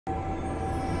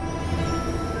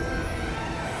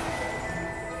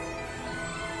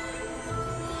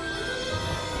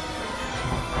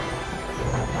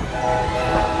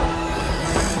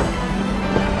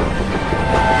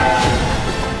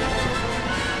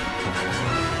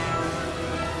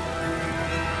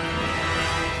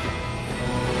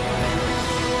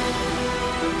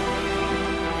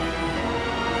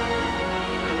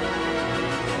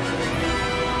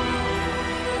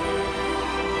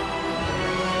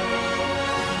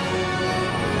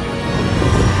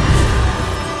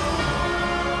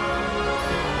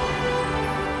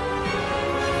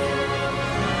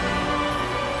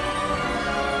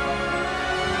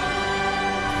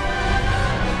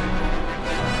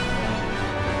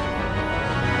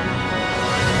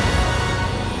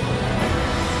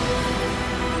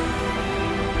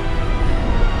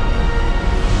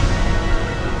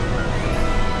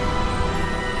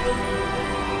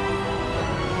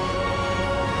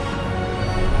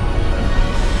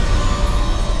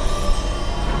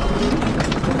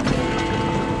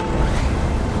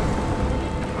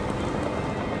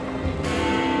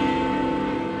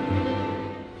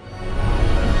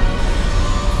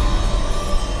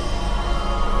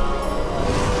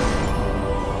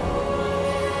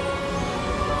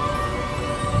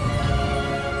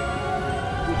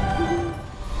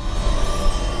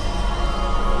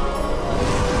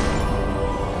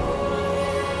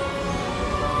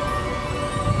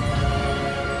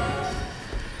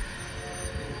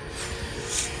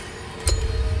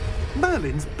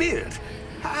Merlin's beard.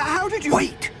 How did you...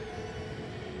 Wait!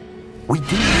 We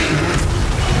didn't...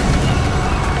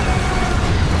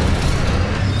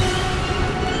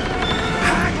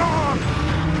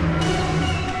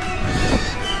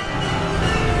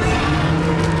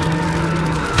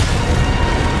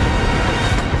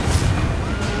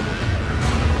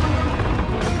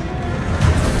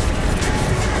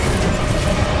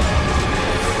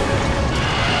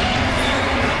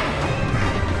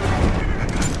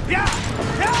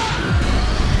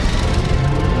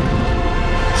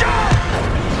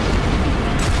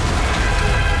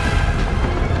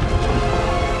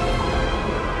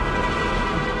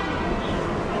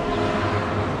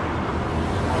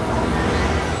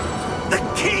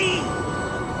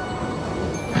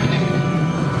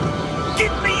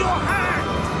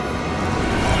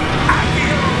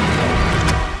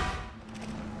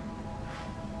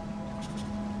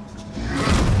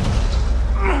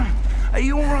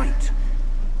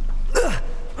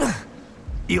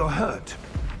 You're hurt.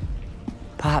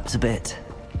 Perhaps a bit.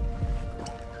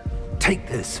 Take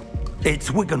this. It's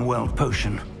Wiggenweld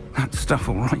potion. That stuff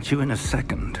will right you in a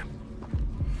second.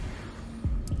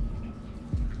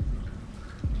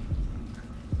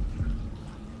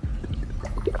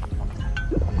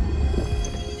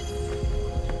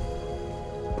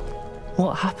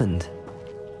 What happened?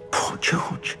 Poor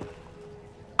George.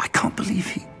 I can't believe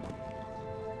he...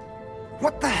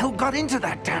 What the hell got into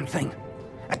that damn thing?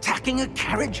 Attacking a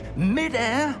carriage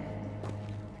mid-air?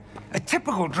 A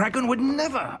typical dragon would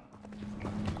never...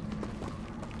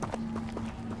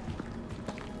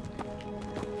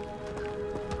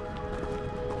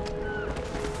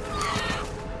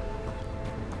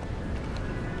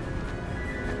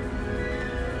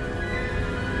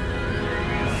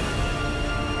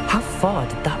 How far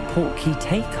did that portkey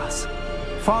take us?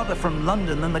 Farther from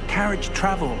London than the carriage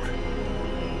travelled.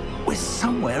 We're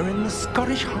somewhere in the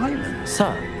Scottish Highlands.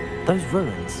 Sir, those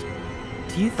ruins,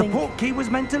 do you think... The portkey was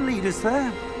meant to lead us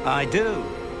there? I do.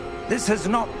 This has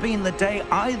not been the day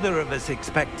either of us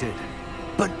expected.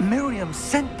 But Miriam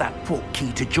sent that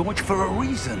portkey to George for a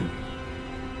reason.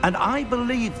 And I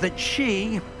believe that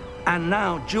she, and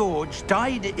now George,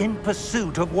 died in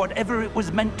pursuit of whatever it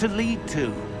was meant to lead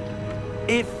to.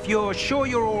 If you're sure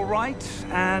you're all right,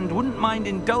 and wouldn't mind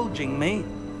indulging me,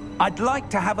 I'd like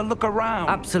to have a look around.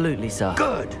 Absolutely, sir.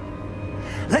 Good.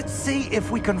 Let's see if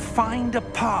we can find a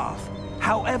path,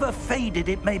 however faded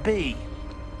it may be.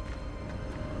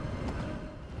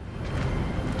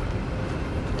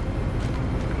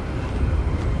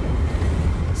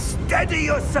 Steady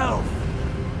yourself!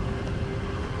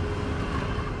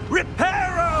 Reparo!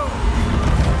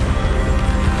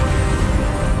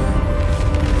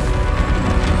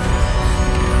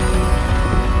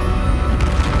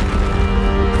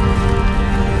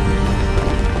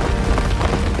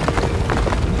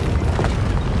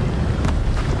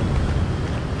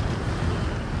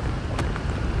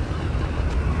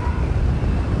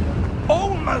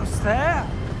 Almost there.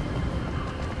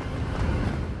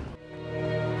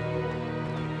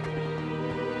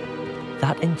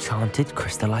 That enchanted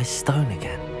crystallized stone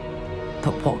again.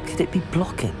 But what could it be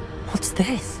blocking? What's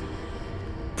this?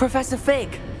 Professor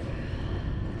Fig!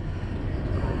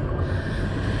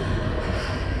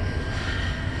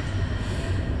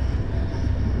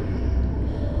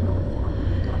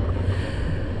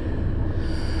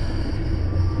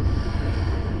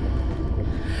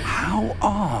 How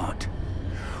odd.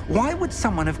 Why would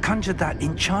someone have conjured that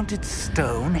enchanted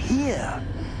stone here?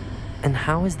 And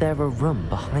how is there a room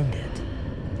behind it?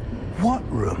 What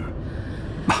room?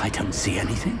 I don't see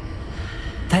anything.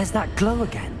 There's that glow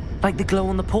again, like the glow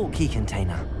on the portkey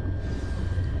container.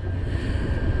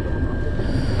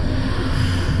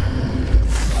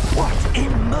 What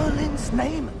in Merlin's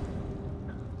name?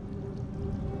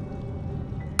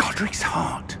 Godric's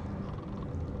heart.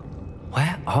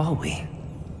 Where are we?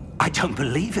 I don't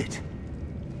believe it.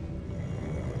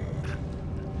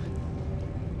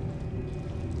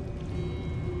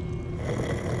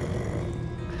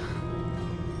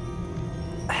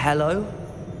 Hello?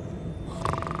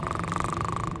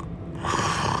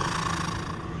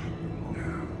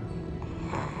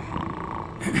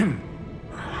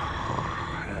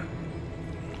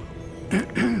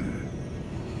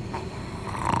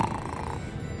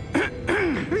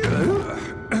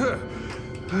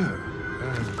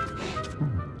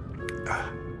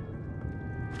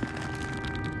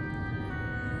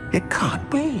 It can't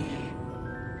be.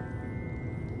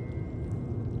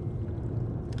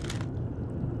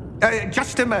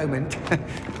 Just a moment.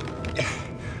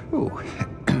 Oh.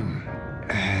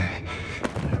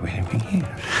 Where are we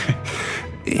here?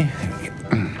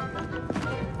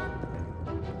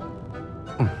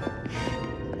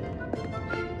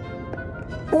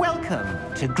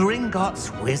 to Gringotts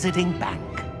Wizarding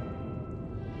Bank.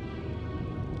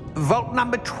 Vault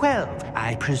number 12,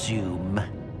 I presume.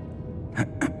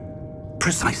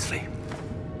 Precisely.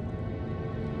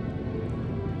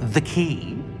 The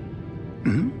key?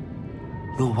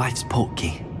 Your wife's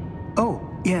portkey. Oh,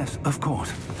 yes, of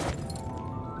course.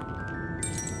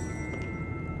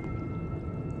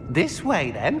 This way,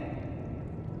 then.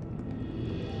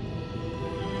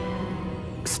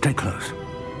 Stay close.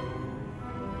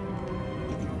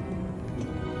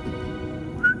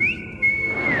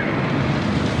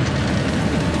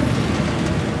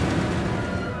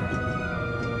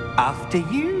 After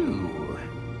you.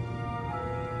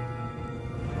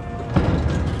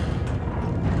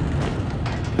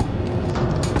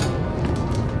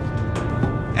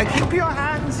 Keep your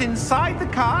hands inside the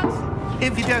cart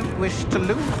if you don't wish to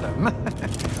lose them.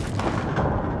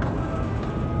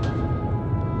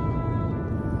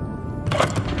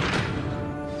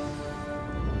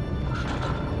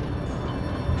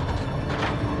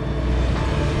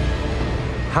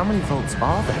 How many vaults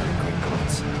are there in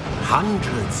Gringotts?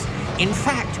 Hundreds. In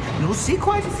fact, you'll see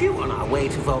quite a few on our way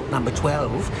to vault number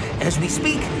 12. As we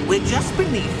speak, we're just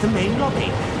beneath the main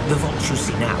lobby. The vaults you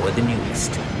see now are the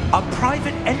newest. Are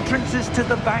private entrances to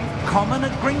the bank common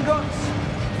at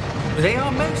Gringotts? They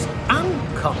are most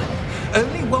uncommon.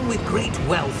 Only one with great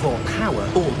wealth or power,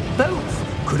 or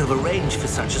both, could have arranged for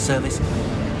such a service.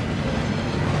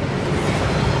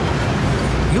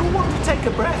 You'll want to take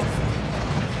a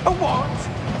breath. A what?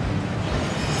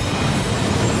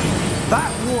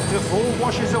 That waterfall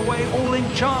washes away all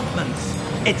enchantments.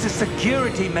 It's a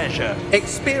security measure.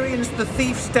 Experienced the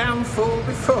thief's downfall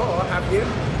before, have you?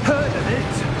 Heard of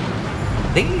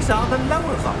it? These are the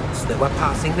lower vaults that we're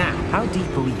passing now. How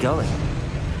deep are we going?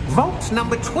 Vault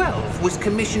number 12 was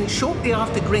commissioned shortly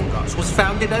after Gringotts was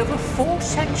founded over 4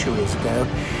 centuries ago.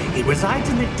 It resides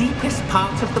in the deepest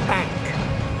part of the bank.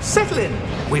 Settle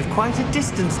in. We've quite a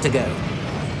distance to go.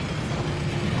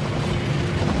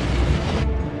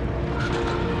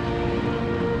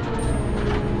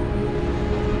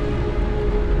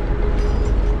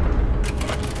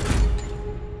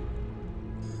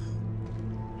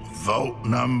 Vault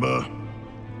number?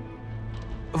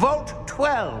 Vault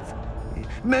 12.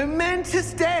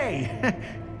 Momentous day.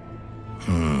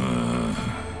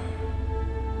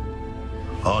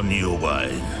 On your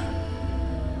way.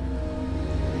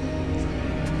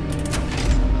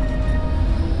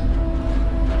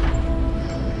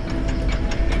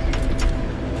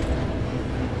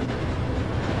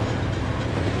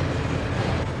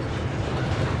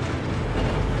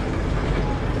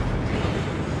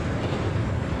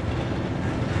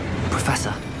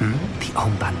 Professor, the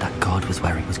armband that guard was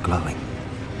wearing was glowing.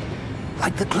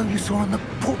 Like the glow you saw on the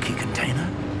portkey container?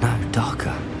 No,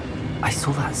 darker. I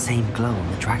saw that same glow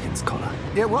on the dragon's collar.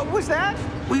 Yeah, what was that?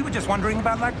 We were just wondering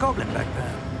about that goblin back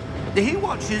there. He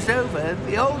watches over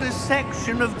the oldest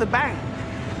section of the bank.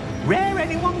 Rare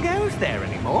anyone goes there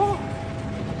anymore.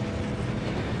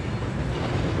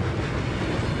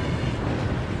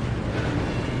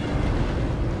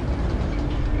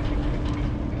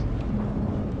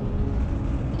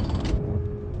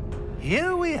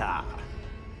 Here we are.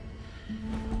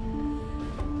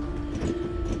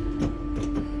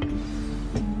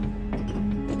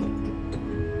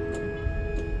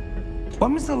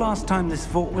 When was the last time this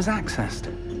vault was accessed?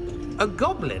 A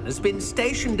goblin has been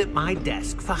stationed at my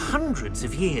desk for hundreds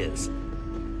of years.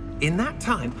 In that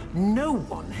time, no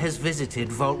one has visited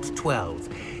Vault 12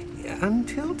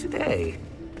 until today.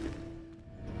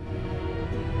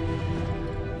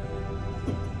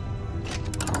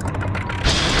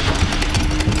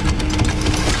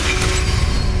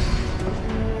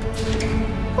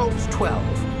 Vault 12.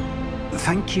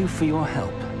 Thank you for your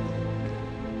help.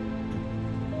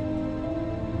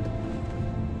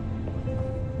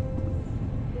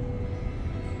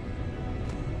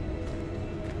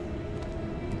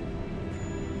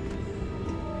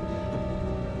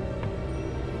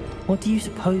 What do you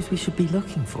suppose we should be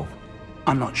looking for?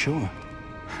 I'm not sure.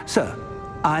 Sir,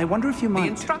 I wonder if you The might...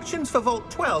 instructions for Vault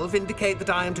 12 indicate that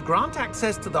I am to grant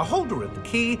access to the holder of the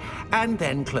key and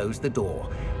then close the door.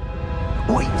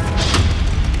 Wait!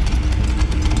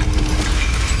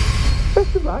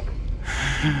 Best of luck.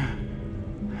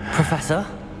 Professor?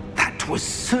 That was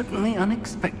certainly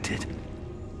unexpected.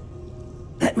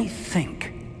 Let me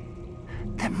think.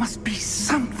 There must be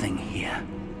something here.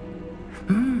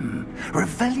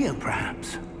 Revelio,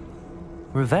 perhaps?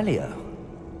 Revelio?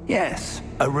 Yes,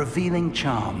 a revealing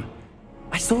charm.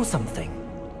 I saw something.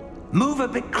 Move a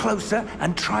bit closer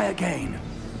and try again.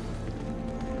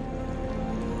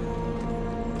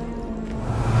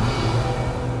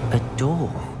 A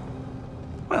door.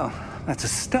 Well, that's a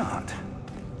start.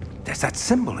 There's that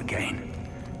symbol again.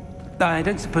 I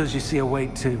don't suppose you see a way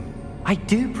to... I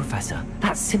do, Professor.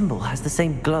 That symbol has the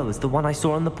same glow as the one I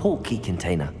saw on the portkey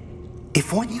container.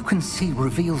 If what you can see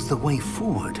reveals the way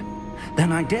forward,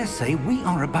 then I dare say we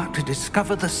are about to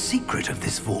discover the secret of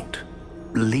this vault.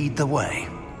 Lead the way.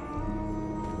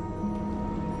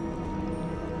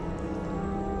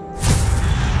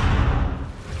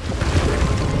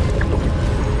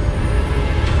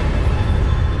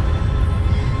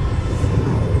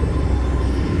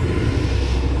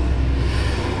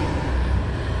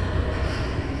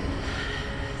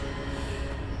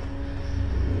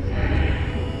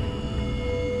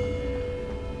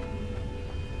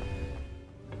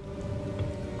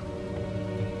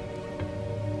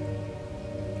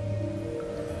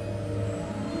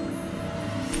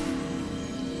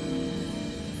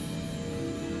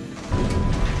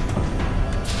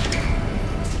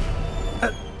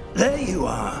 There you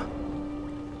are.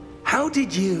 How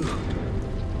did you...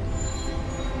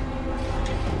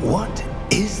 What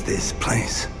is this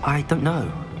place? I don't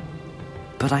know.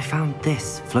 But I found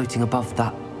this floating above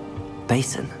that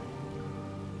basin.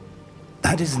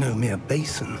 That is no mere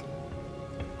basin.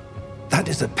 That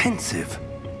is a pensive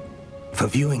for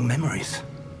viewing memories.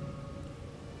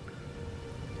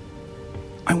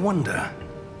 I wonder...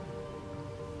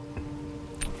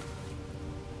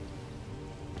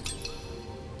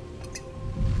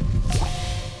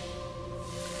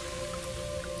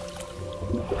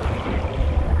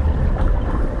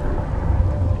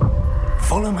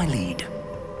 Follow my lead.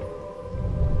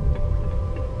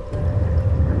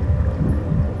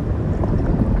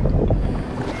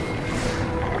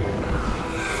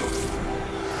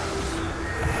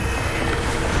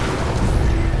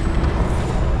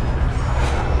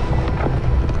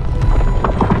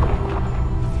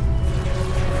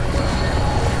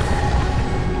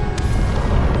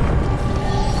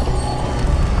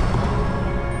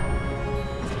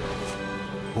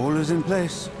 All is in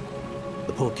place.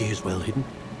 The portkey is well hidden.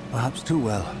 Perhaps too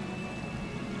well.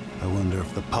 I wonder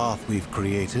if the path we've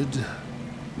created...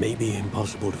 May be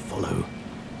impossible to follow.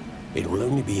 It will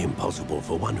only be impossible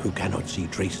for one who cannot see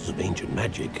traces of ancient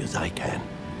magic as I can.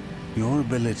 Your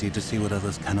ability to see what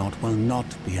others cannot will not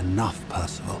be enough,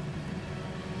 Percival.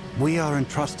 We are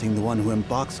entrusting the one who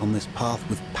embarks on this path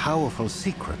with powerful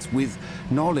secrets, with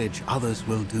knowledge others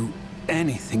will do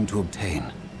anything to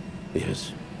obtain.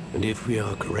 Yes, and if we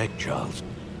are correct, Charles,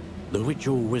 the witch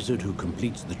or wizard who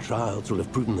completes the trials will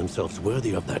have proven themselves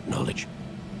worthy of that knowledge,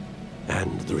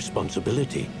 and the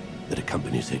responsibility that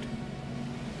accompanies it.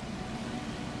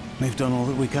 We've done all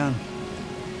that we can.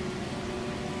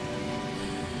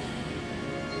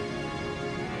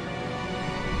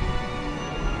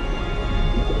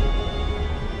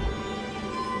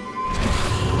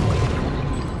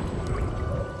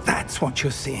 That's what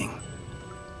you're seeing.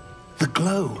 The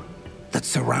glow that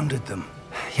surrounded them.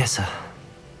 Yes, sir.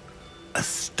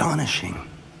 Astonishing.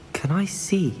 Can I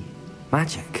see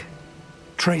magic?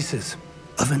 Traces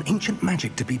of an ancient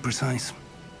magic, to be precise.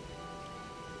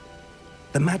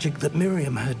 The magic that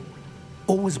Miriam had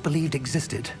always believed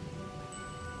existed,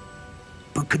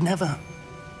 but could never.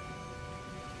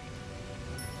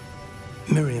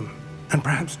 Miriam, and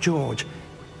perhaps George,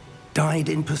 died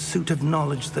in pursuit of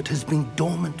knowledge that has been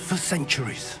dormant for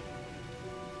centuries.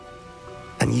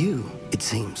 And you, it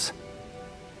seems,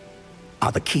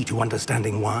 are the key to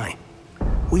understanding why.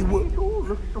 We were... It all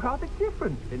looks rather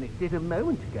different than it did a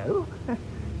moment ago.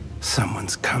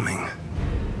 Someone's coming.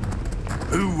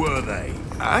 Who were they?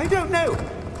 I don't know.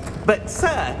 But,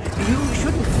 sir, you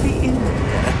shouldn't be in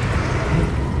there.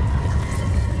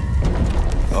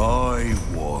 I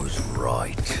was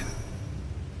right.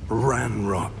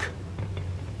 Ranrock.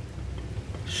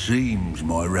 Seems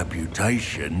my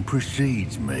reputation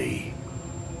precedes me.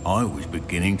 I was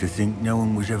beginning to think no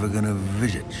one was ever going to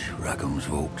visit Rackham's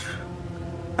vault.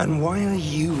 And why are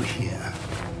you here?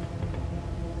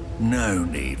 No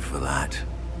need for that.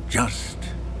 Just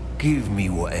give me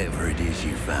whatever it is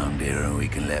you found here and we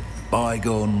can let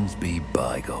bygones be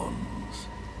bygones.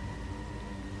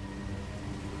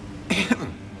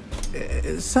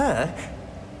 Sir,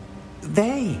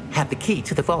 they have the key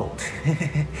to the vault.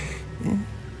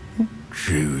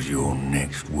 Choose your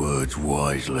next words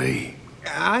wisely.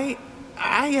 I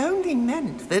only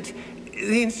meant that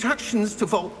the instructions to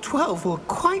Vault 12 were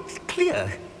quite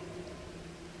clear.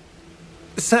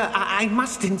 Sir, I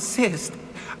must insist.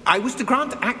 I was to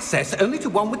grant access only to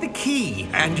one with the key,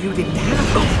 and you didn't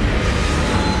have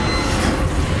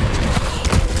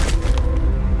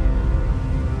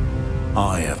it.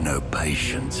 I have no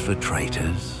patience for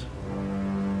traitors.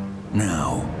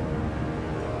 Now,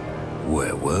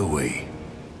 where were we?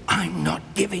 I'm not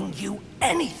giving you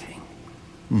anything.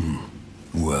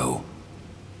 Well,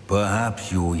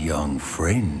 perhaps your young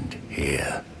friend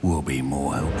here will be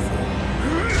more helpful.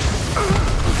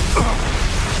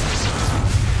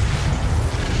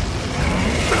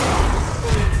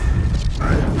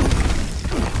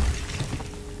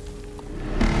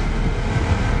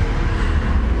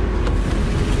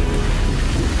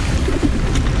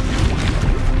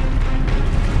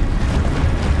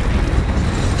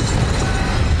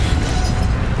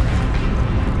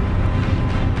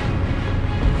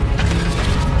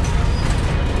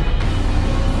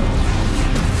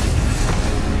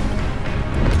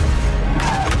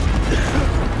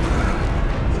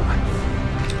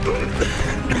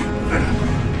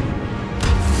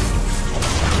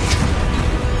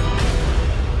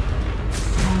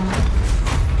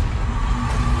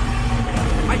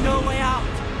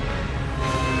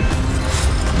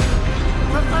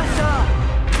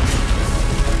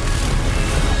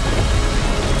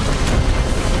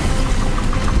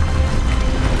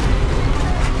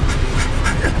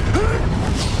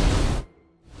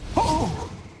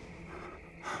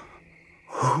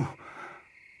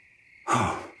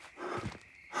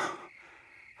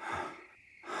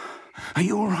 Are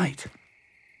you all right?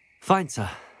 Fine, sir.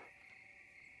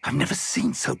 I've never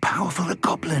seen so powerful a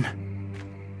goblin.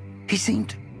 He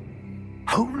seemed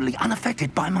wholly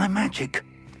unaffected by my magic.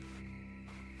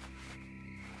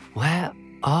 Where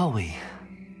are we?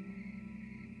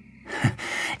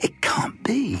 It can't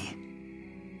be.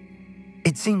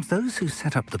 It seems those who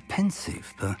set up the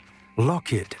pensive, the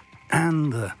locket,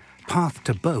 and the path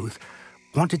to both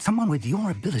wanted someone with your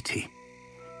ability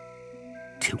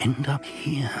to end up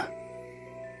here.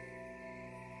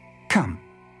 Come.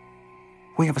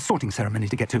 We have a sorting ceremony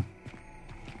to get to.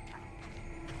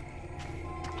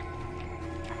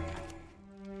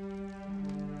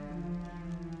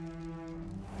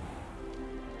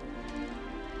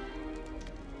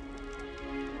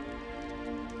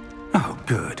 Oh,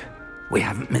 good. We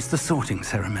haven't missed the sorting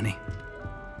ceremony.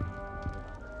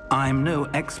 I'm no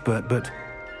expert, but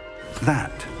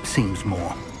that seems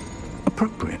more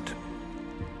appropriate.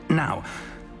 Now,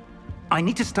 I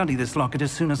need to study this locket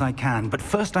as soon as I can, but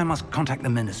first I must contact the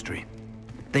Ministry.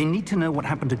 They need to know what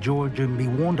happened to George and be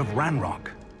warned of Ranrock.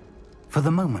 For the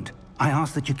moment, I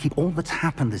ask that you keep all that's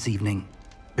happened this evening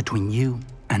between you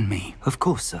and me. Of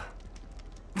course, sir.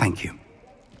 Thank you.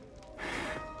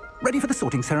 Ready for the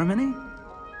sorting ceremony?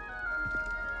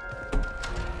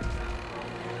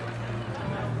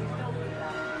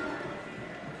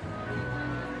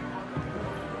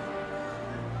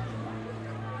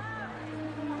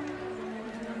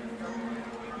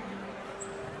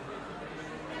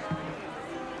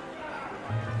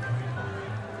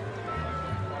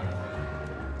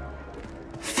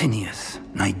 Phineas,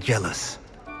 Nigellus,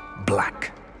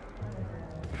 Black.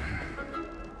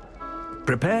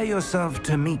 Prepare yourself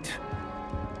to meet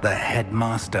the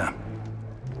headmaster.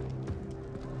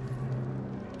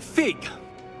 Fig,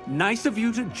 nice of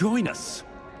you to join us.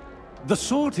 The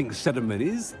sorting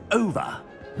ceremony's over.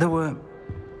 There were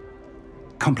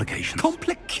complications.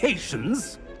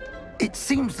 Complications? It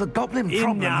seems the goblin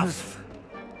problem Enough.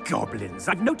 Goblins.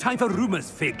 I've no time for rumors,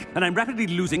 Fig, and I'm rapidly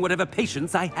losing whatever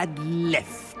patience I had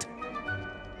left.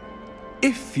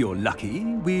 If you're lucky,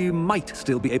 we might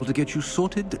still be able to get you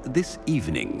sorted this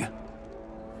evening.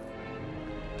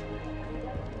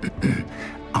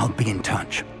 I'll be in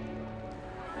touch.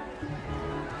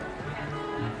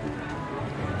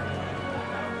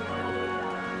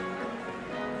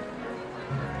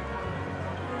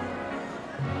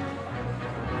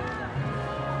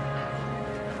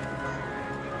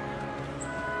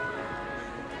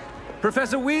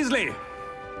 Professor Weasley,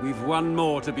 we've one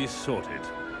more to be sorted.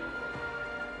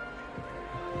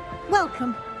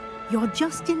 Welcome. You're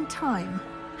just in time.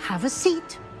 Have a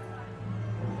seat.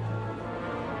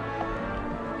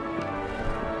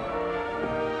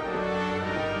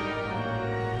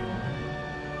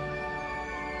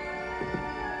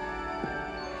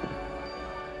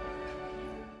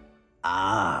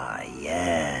 Ah,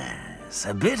 yes.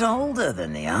 A bit older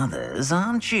than the others,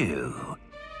 aren't you?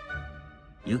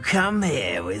 You come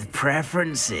here with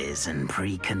preferences and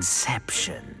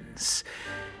preconceptions.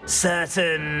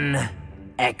 Certain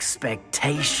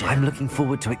expectations. I'm looking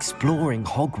forward to exploring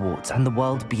Hogwarts and the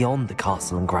world beyond the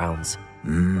castle and grounds.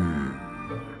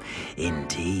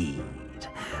 Indeed.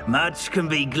 Much can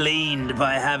be gleaned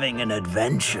by having an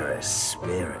adventurous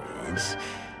spirit.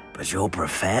 But your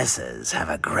professors have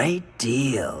a great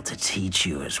deal to teach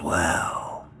you as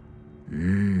well.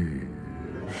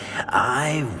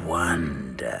 I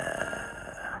wonder...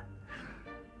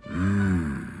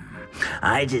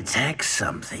 I detect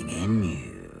something in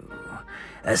you.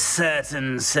 A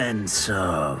certain sense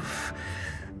of...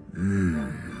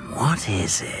 what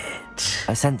is it?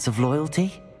 A sense of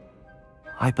loyalty?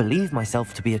 I believe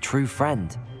myself to be a true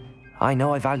friend. I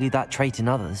know I value that trait in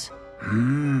others.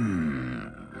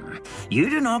 You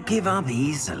do not give up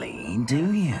easily,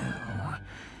 do you?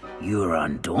 You are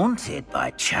undaunted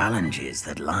by challenges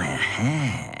that lie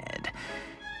ahead.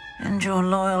 And your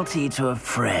loyalty to a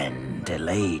friend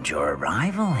delayed your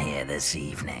arrival here this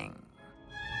evening.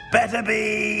 Better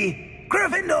be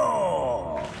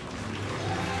Gryffindor!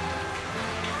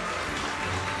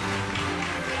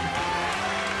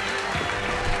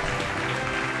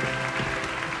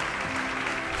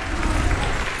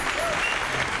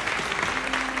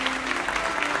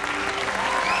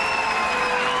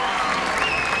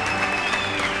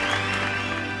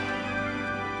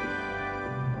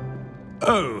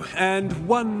 Oh, and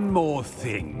one more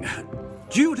thing.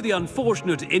 Due to the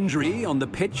unfortunate injury on the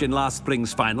pitch in last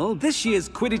spring's final, this year's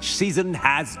Quidditch season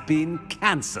has been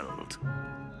cancelled.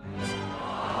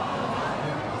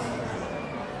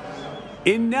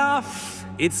 Enough!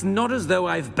 It's not as though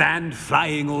I've banned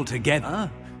flying altogether,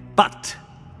 but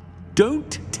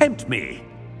don't tempt me.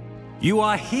 You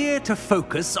are here to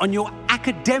focus on your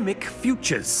academic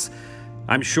futures.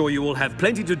 I'm sure you will have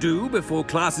plenty to do before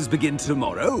classes begin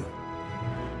tomorrow.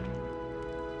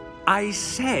 I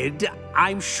said,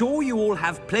 I'm sure you all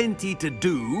have plenty to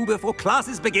do before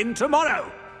classes begin tomorrow.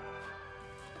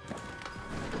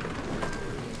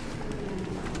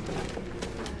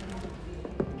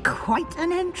 Quite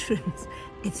an entrance.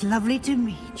 It's lovely to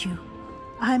meet you.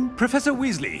 I'm... Professor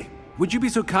Weasley, would you be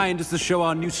so kind as to show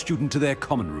our new student to their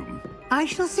common room? I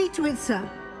shall see to it, sir.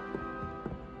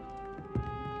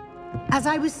 As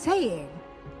I was saying,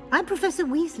 I'm Professor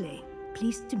Weasley.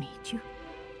 Pleased to meet you.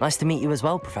 Nice to meet you as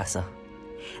well, Professor.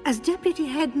 As Deputy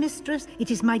Headmistress, it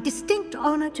is my distinct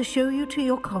honor to show you to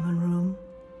your common room.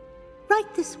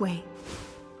 Right this way.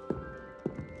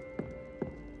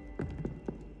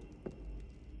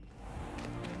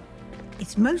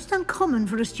 It's most uncommon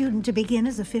for a student to begin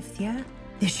as a fifth year.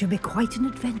 This should be quite an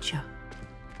adventure.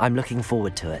 I'm looking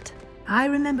forward to it. I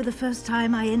remember the first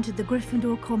time I entered the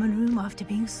Gryffindor common room after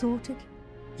being sorted.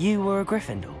 You were a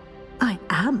Gryffindor? I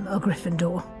am a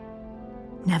Gryffindor.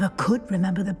 Never could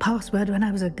remember the password when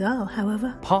I was a girl,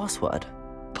 however. Password?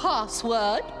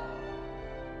 Password?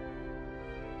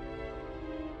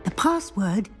 The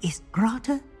password is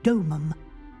Grata Domum.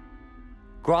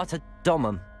 Grata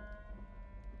Domum.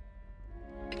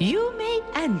 You may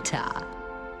enter.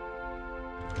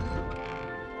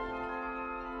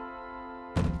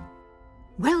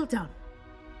 Well done.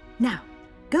 Now,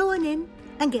 go on in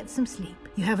and get some sleep.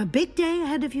 You have a big day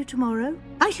ahead of you tomorrow.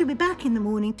 I shall be back in the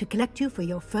morning to collect you for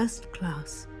your first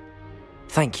class.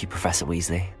 Thank you, Professor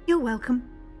Weasley. You're welcome.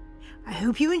 I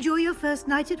hope you enjoy your first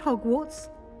night at Hogwarts.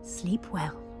 Sleep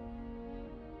well.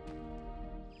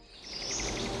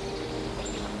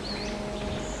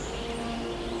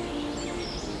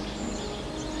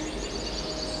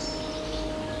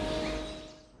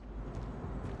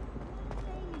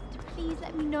 Please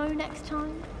let me know next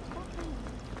time.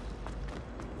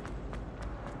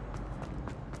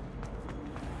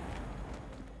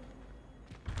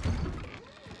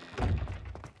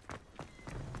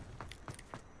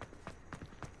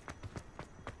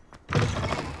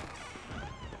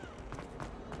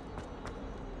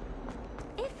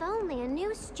 If only a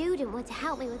new student were to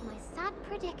help me with my sad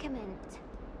predicament.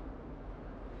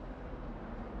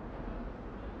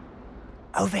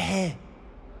 Over here.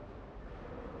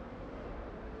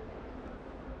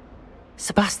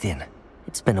 Sebastian,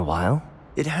 it's been a while.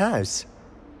 It has.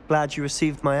 Glad you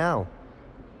received my owl.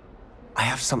 I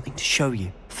have something to show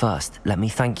you. First, let me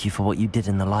thank you for what you did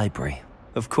in the library.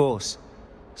 Of course.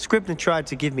 Scribner tried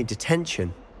to give me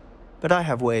detention, but I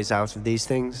have ways out of these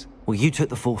things. Well, you took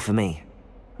the fall for me,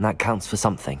 and that counts for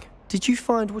something. Did you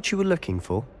find what you were looking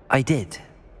for? I did,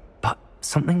 but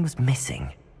something was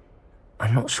missing.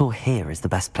 I'm not sure here is the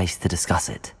best place to discuss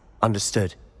it.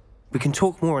 Understood. We can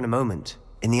talk more in a moment,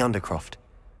 in the Undercroft.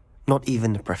 Not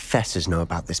even the professors know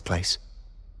about this place.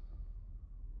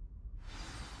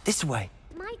 This way.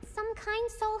 Might some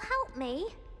kind soul help me?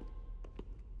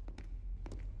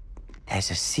 There's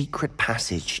a secret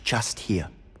passage just here.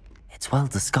 It's well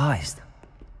disguised.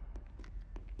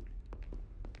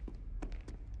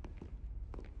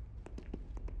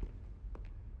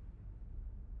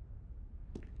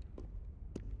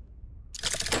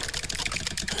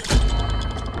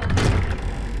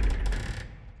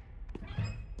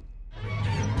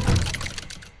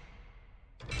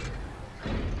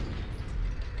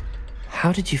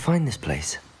 How did you find this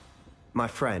place? My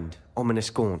friend,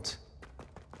 Ominous Gaunt.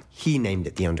 He named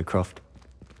it the Undercroft.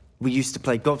 We used to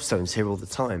play gobstones here all the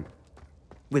time.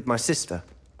 With my sister,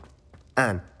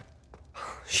 Anne.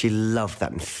 She loved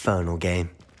that infernal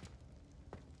game.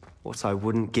 What I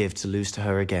wouldn't give to lose to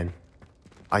her again.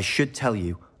 I should tell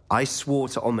you, I swore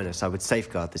to Ominous I would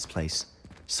safeguard this place.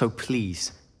 So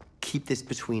please, keep this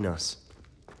between us.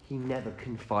 He never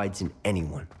confides in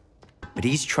anyone. But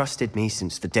he's trusted me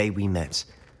since the day we met.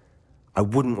 I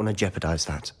wouldn't want to jeopardize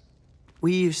that.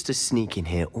 We used to sneak in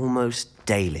here almost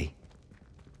daily.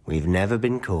 We've never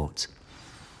been caught.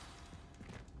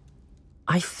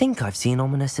 I think I've seen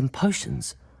Ominous in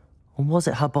potions. Or was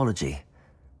it herbology?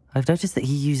 I've noticed that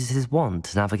he uses his wand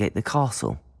to navigate the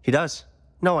castle. He does.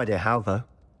 No idea how, though.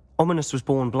 Ominous was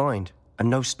born blind, and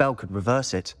no spell could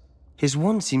reverse it. His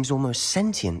wand seems almost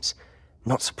sentient.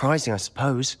 Not surprising, I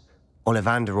suppose.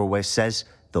 Ollivander always says,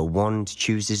 the wand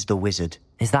chooses the wizard.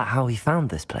 Is that how he found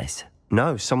this place?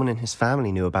 No, someone in his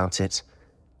family knew about it.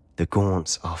 The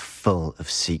Gaunts are full of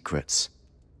secrets.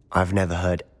 I've never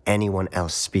heard anyone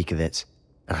else speak of it,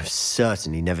 and I've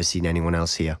certainly never seen anyone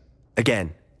else here.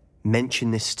 Again,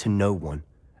 mention this to no one,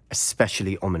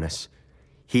 especially Ominous.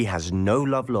 He has no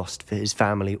love lost for his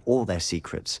family or their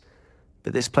secrets,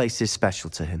 but this place is special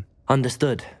to him.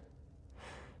 Understood.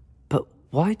 But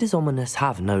why does Ominous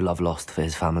have no love lost for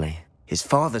his family? His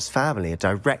father's family are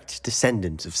direct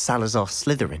descendants of Salazar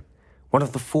Slytherin, one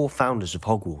of the 4 founders of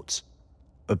Hogwarts.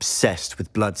 Obsessed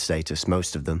with blood status,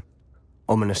 most of them.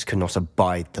 Ominous cannot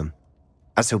abide them,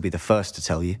 as he'll be the first to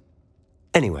tell you.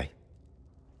 Anyway,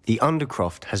 the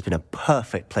Undercroft has been a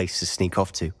perfect place to sneak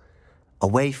off to,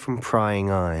 away from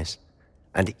prying eyes,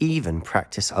 and even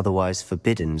practice otherwise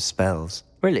forbidden spells.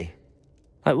 Really?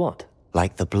 Like what?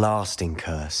 Like the blasting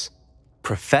curse.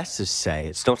 Professors say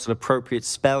it's not an appropriate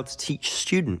spell to teach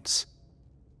students.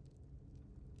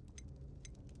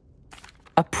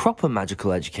 A proper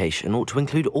magical education ought to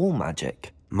include all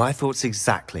magic. My thoughts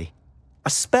exactly. A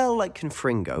spell like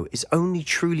Confringo is only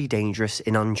truly dangerous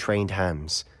in untrained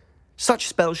hands. Such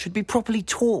spells should be properly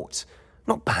taught,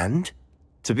 not banned.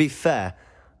 To be fair,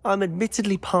 I'm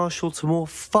admittedly partial to more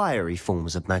fiery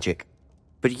forms of magic.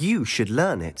 But you should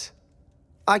learn it.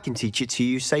 I can teach it to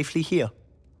you safely here.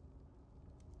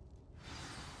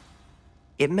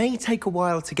 It may take a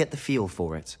while to get the feel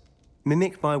for it.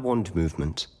 Mimic my wand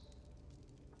movement.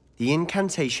 The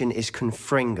incantation is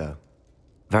Confringo.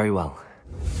 Very well.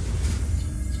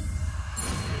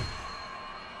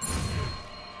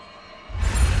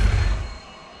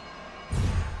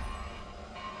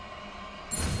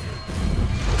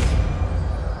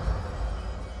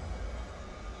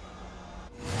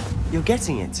 You're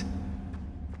getting it.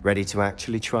 Ready to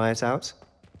actually try it out?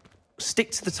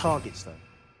 Stick to the targets, though.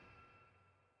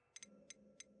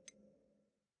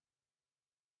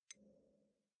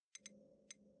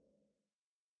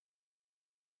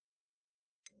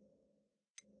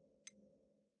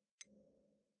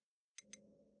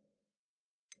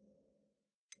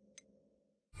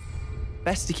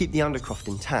 Best to keep the Undercroft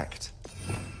intact.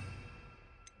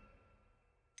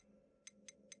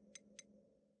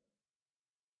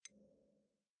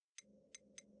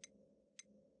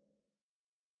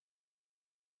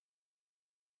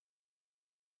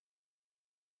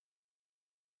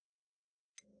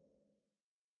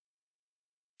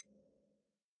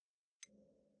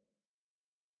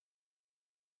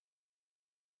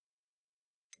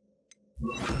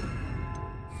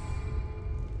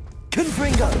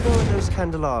 Confringo! Go those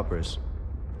candelabras.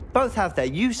 Both have their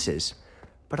uses,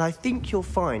 but I think you'll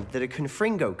find that a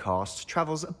Confringo cast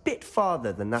travels a bit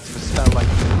farther than that of a spell like...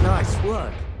 Nice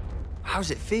work. How's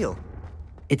it feel?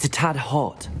 It's a tad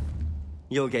hot.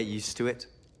 You'll get used to it.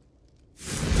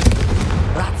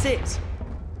 That's it!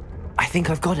 I think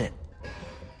I've got it.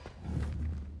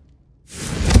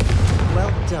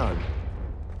 Well done.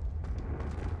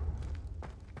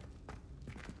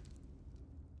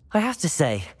 I have to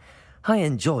say, I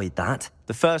enjoyed that.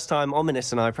 The first time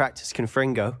Ominous and I practiced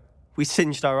Confringo, we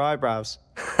singed our eyebrows.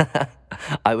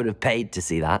 I would have paid to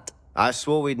see that. I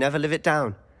swore we'd never live it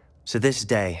down. So this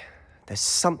day, there's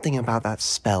something about that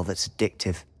spell that's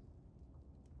addictive.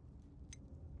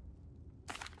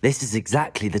 This is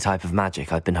exactly the type of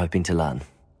magic I've been hoping to learn.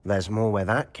 There's more where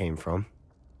that came from.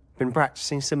 Been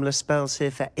practicing similar spells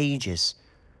here for ages.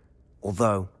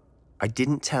 Although, I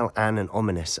didn't tell Anne and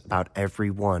Ominous about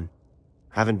every one.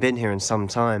 Haven't been here in some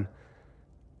time.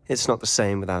 It's not the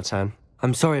same without Anne.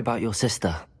 I'm sorry about your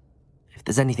sister. If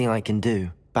there's anything I can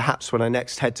do... Perhaps when I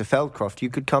next head to Feldcroft, you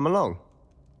could come along.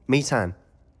 Meet Anne.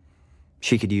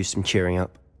 She could use some cheering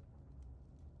up.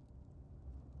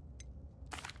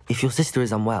 If your sister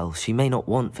is unwell, she may not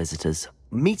want visitors.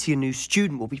 Meeting a new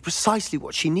student will be precisely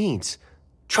what she needs.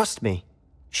 Trust me.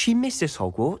 She misses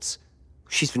Hogwarts.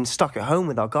 She's been stuck at home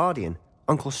with our guardian,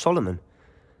 Uncle Solomon.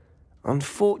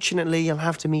 Unfortunately, you'll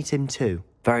have to meet him too.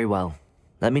 Very well.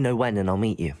 Let me know when and I'll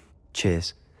meet you.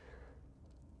 Cheers.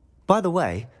 By the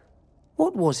way,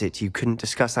 what was it you couldn't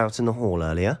discuss out in the hall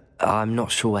earlier? I'm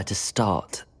not sure where to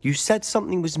start. You said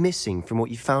something was missing from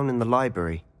what you found in the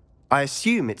library. I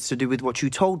assume it's to do with what you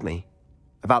told me.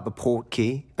 About the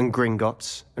Portkey, and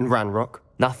Gringotts, and Ranrock.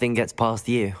 Nothing gets past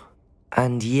you.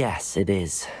 And yes, it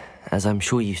is. As I'm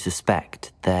sure you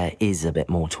suspect, there is a bit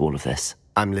more to all of this.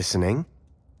 I'm listening.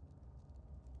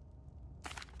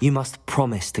 You must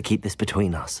promise to keep this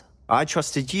between us. I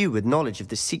trusted you with knowledge of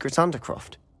this secret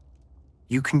undercroft.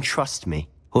 You can trust me.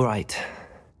 All right.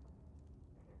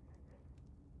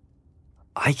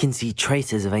 I can see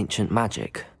traces of ancient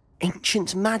magic.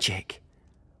 Ancient magic?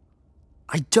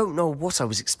 I don't know what I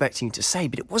was expecting you to say,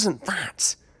 but it wasn't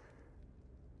that.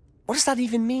 What does that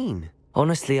even mean?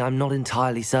 Honestly, I'm not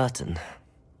entirely certain.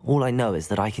 All I know is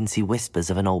that I can see whispers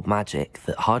of an old magic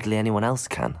that hardly anyone else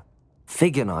can.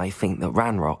 Fig and I think that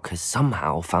Ranrock has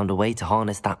somehow found a way to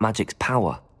harness that magic's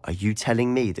power. Are you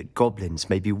telling me that goblins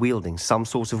may be wielding some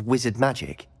sort of wizard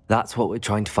magic? That's what we're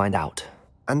trying to find out.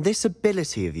 And this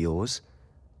ability of yours,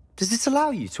 does it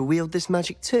allow you to wield this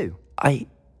magic too?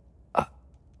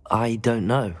 I don't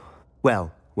know.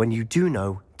 Well, when you do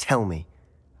know, tell me.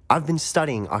 I've been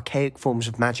studying archaic forms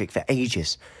of magic for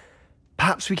ages.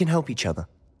 Perhaps we can help each other.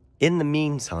 In the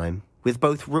meantime, with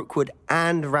both Rookwood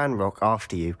and Ranrock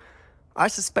after you, I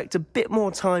suspect a bit more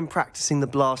time practicing the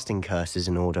blasting curse is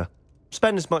in order.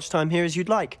 Spend as much time here as you'd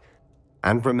like.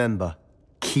 And remember,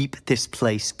 keep this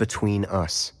place between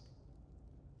us.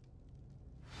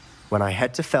 When I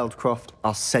head to Feldcroft,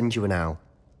 I'll send you an owl.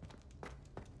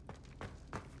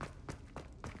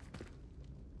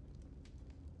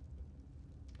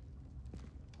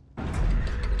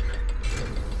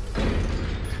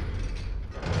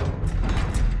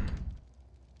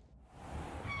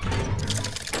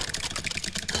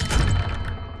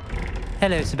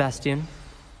 Hello, Sebastian.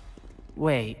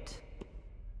 Wait.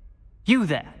 You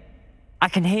there? I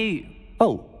can hear you.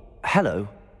 Oh, hello.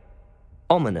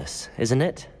 Ominous, isn't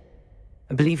it?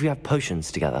 I believe we have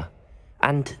potions together.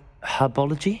 And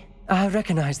herbology? I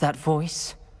recognize that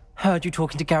voice. Heard you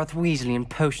talking to Gareth Weasley in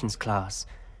potions class.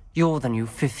 You're the new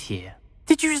 5th year.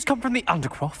 Did you just come from the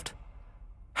Undercroft?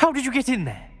 How did you get in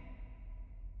there?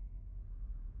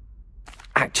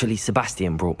 Actually,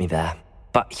 Sebastian brought me there.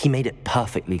 But he made it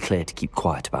perfectly clear to keep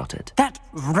quiet about it. That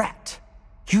rat!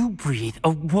 You breathe a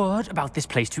word about this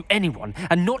place to anyone,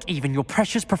 and not even your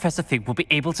precious Professor Fig will be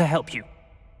able to help you.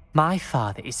 My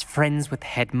father is friends with the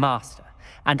headmaster,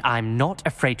 and I'm not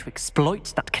afraid to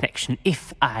exploit that connection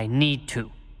if I need to.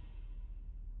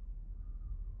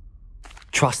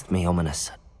 Trust me,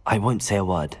 Ominous. I won't say a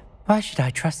word. Why should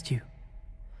I trust you?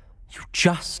 You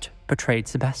just betrayed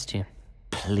Sebastian.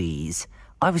 Please.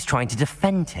 I was trying to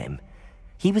defend him.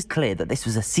 He was clear that this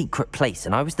was a secret place,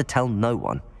 and I was to tell no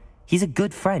one. He's a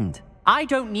good friend. I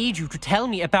don't need you to tell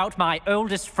me about my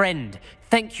oldest friend.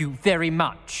 Thank you very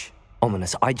much.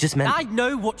 Ominous, I just meant... I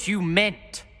know what you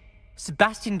meant.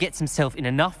 Sebastian gets himself in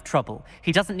enough trouble.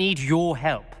 He doesn't need your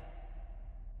help.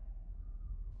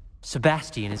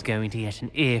 Sebastian is going to get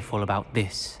an earful about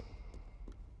this.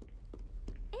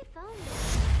 If only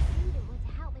Student were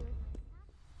to help me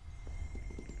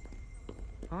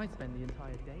with I spend the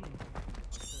entire day...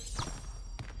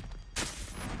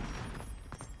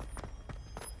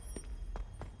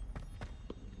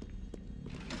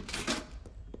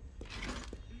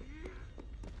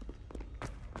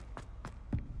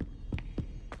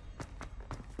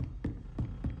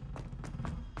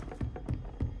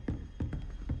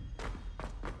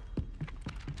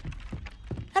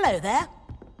 Hello there.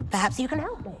 Perhaps you can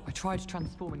help me. I tried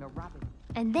transforming a rabbit.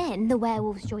 And then the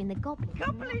werewolves joined the goblins.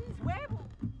 Goblins, werewolves!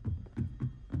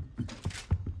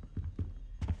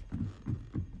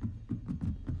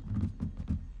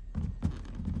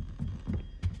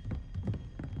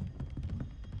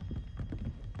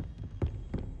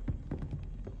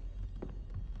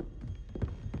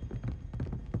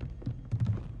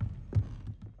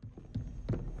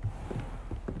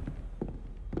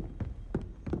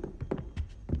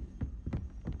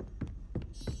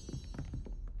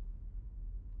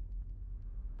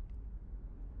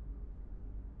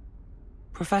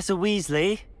 Professor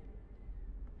Weasley?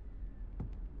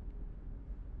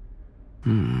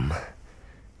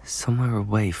 Somewhere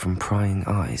away from prying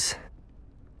eyes.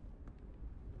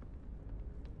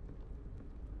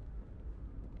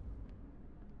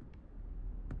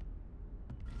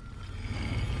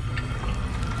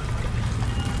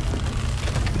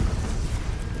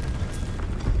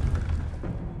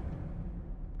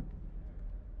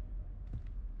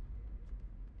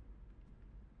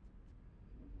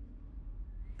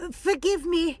 Forgive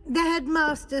me, the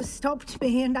headmaster stopped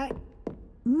me and I...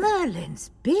 Merlin's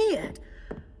beard.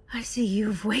 I see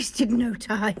you've wasted no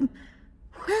time.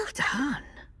 Well done.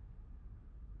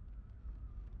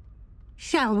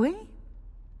 Shall we?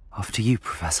 After you,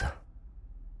 Professor.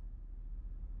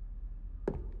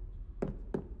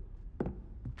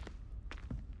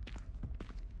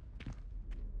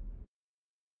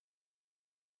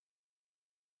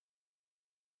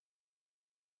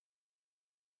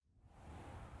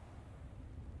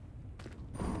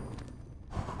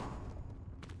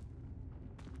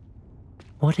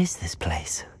 What is this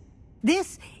place?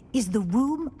 This is the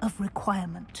Room of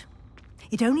Requirement.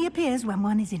 It only appears when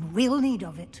one is in real need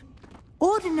of it.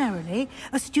 Ordinarily,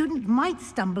 a student might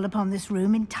stumble upon this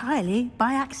room entirely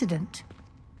by accident.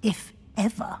 If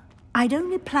ever. I'd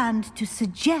only planned to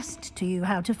suggest to you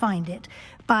how to find it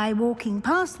by walking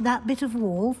past that bit of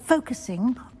wall,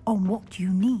 focusing on what you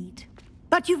need.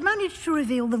 But you've managed to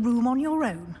reveal the room on your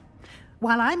own.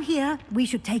 While I'm here, we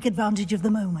should take advantage of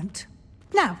the moment.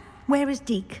 Now, where is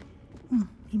Deke?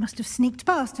 He must have sneaked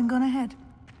past and gone ahead.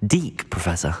 Deke,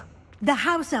 Professor? The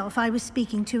house elf I was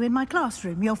speaking to in my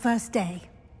classroom your first day.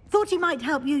 Thought he might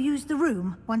help you use the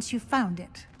room once you've found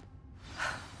it.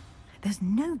 There's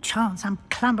no chance I'm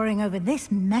clambering over this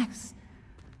mess.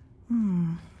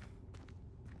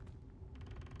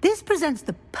 This presents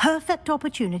the perfect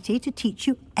opportunity to teach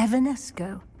you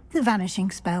Evanesco, the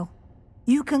vanishing spell.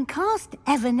 You can cast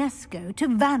Evanesco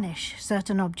to vanish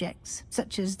certain objects,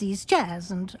 such as these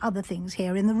chairs and other things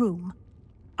here in the room.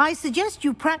 I suggest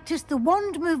you practice the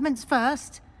wand movements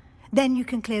first, then you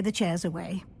can clear the chairs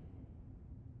away.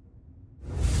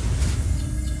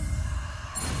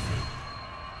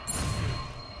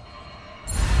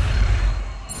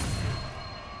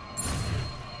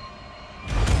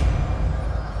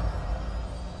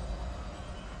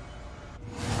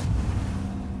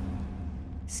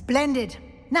 Splendid.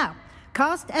 Now,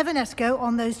 cast Evanesco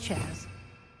on those chairs.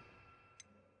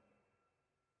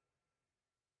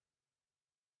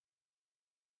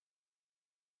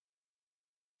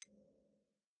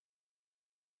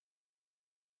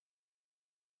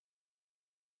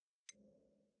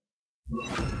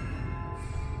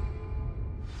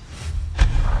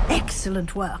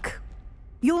 Excellent work.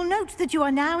 You'll note that you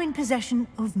are now in possession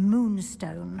of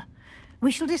Moonstone.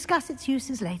 We shall discuss its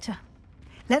uses later.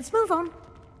 Let's move on.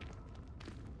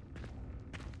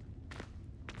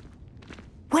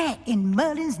 Where in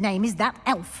Merlin's name is that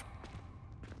elf?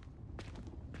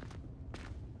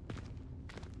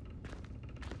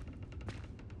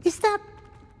 Is that...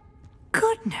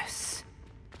 Goodness!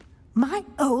 My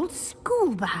old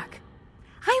school bag.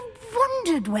 I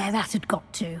wondered where that had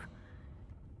got to.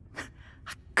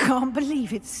 I can't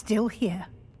believe it's still here.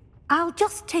 I'll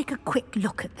just take a quick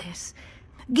look at this.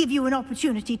 Give you an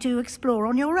opportunity to explore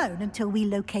on your own until we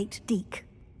locate Deke.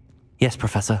 Yes,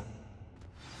 Professor.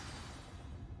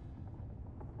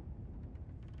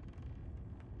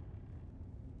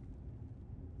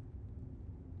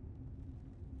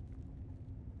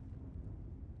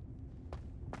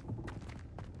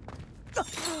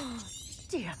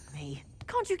 Dear me.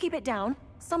 Can't you keep it down?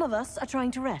 Some of us are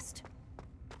trying to rest.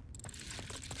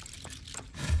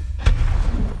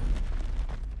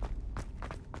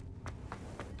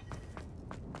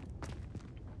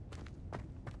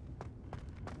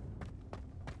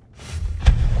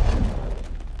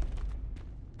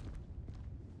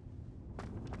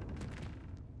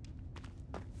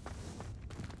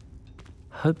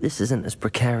 Hope this isn't as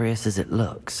precarious as it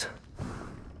looks.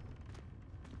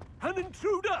 An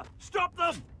intruder! Stop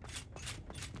them!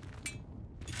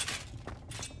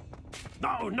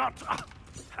 No, not...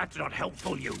 that's not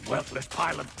helpful, you worthless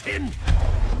pile of tin!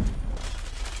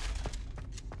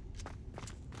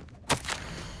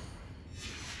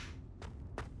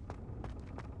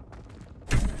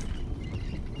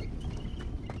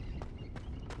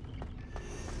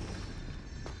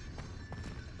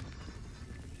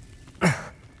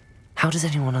 How does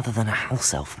anyone other than a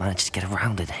house elf manage to get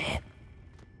around in here?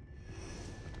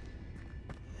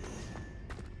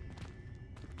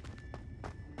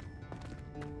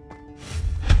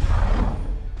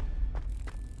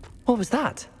 What was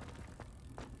that?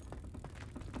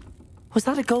 Was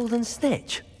that a golden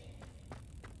snitch?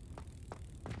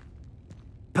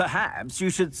 Perhaps you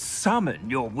should summon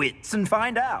your wits and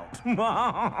find out.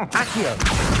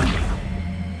 Accio!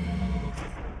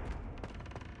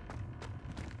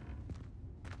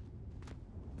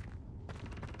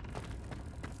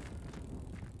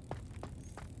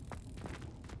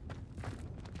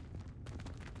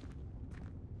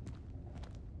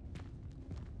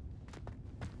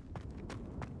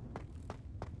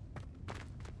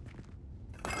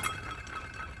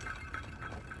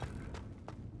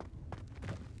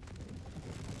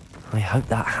 I hope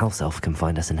that house elf can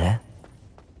find us in here.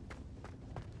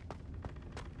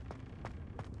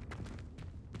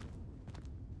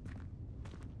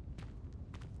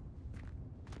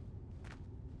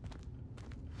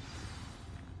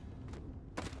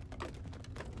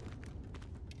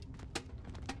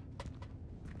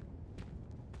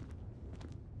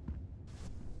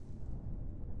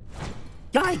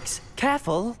 Yikes!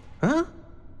 Careful! Huh?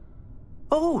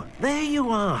 Oh, there you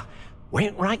are.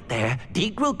 Wait right there.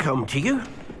 Deke will come to you.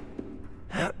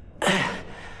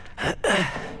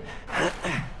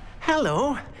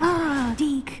 Hello. Ah,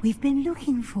 Deke, we've been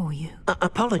looking for you.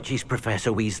 Apologies,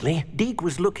 Professor Weasley. Deke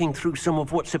was looking through some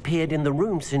of what's appeared in the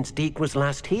room since Deke was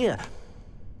last here.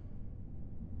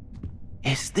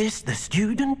 Is this the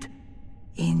student?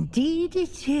 Indeed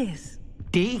it is.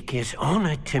 Deke is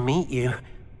honored to meet you.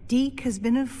 Deke has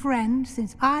been a friend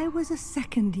since I was a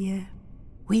second year.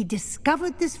 We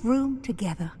discovered this room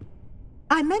together.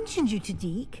 I mentioned you to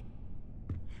Deke.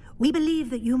 We believe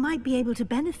that you might be able to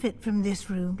benefit from this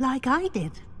room like I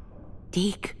did.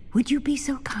 Deke, would you be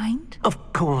so kind?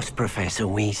 Of course, Professor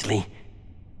Weasley.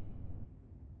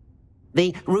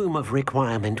 The Room of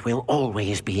Requirement will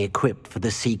always be equipped for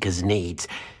the Seeker's needs.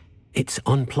 It's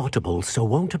unplottable, so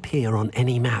won't appear on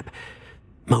any map.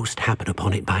 Most happen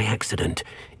upon it by accident,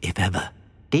 if ever.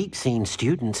 Deke's seen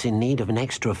students in need of an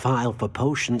extra file for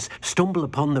potions stumble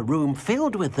upon the room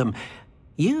filled with them.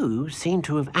 You seem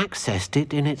to have accessed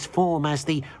it in its form as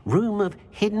the Room of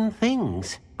Hidden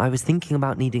Things. I was thinking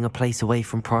about needing a place away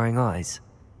from prying eyes.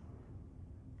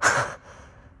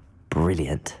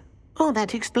 Brilliant. Oh,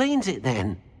 that explains it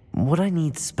then. What I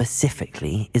need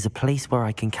specifically is a place where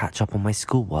I can catch up on my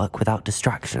schoolwork without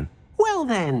distraction. Well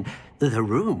then, the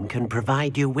room can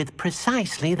provide you with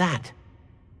precisely that.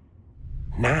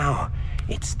 Now,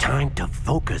 it's time to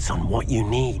focus on what you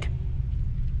need.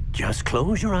 Just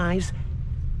close your eyes.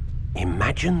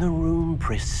 Imagine the room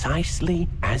precisely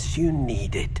as you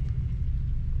need it.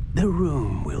 The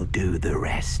room will do the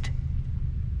rest.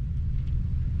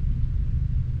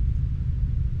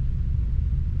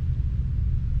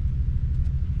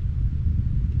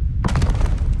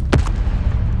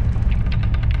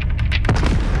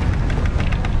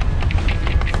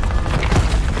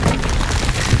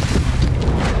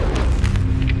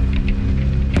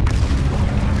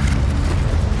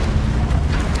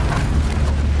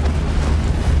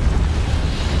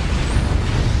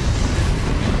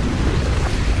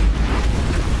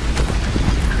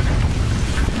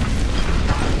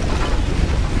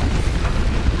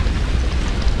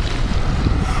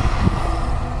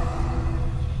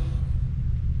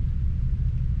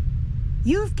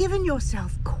 You've given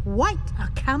yourself quite a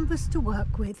canvas to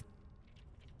work with.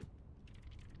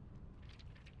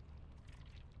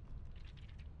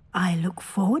 I look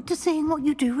forward to seeing what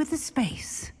you do with the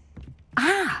space.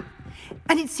 Ah,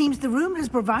 and it seems the room has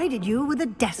provided you with a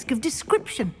desk of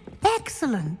description.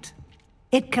 Excellent.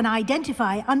 It can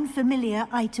identify unfamiliar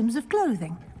items of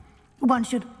clothing. One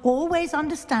should always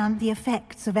understand the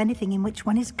effects of anything in which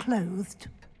one is clothed.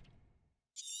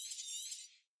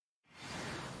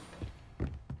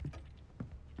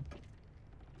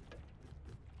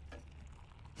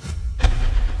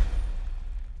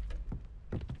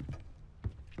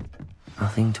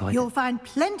 Nothing to You'll find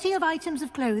plenty of items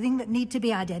of clothing that need to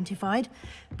be identified.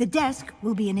 The desk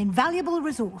will be an invaluable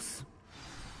resource.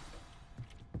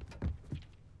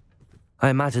 I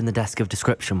imagine the desk of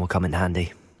description will come in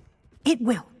handy. It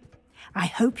will. I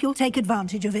hope you'll take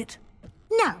advantage of it.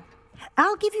 Now,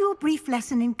 I'll give you a brief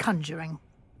lesson in conjuring.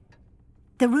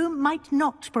 The room might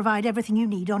not provide everything you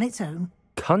need on its own.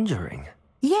 Conjuring?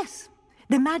 Yes,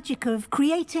 the magic of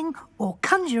creating or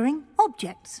conjuring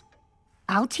objects.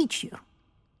 I'll teach you.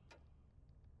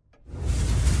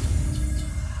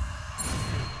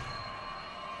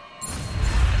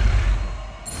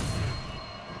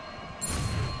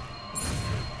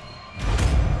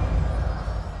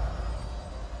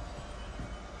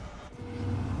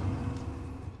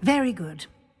 Very good.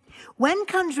 When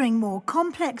conjuring more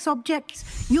complex objects,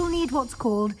 you'll need what's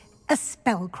called a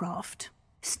spellcraft.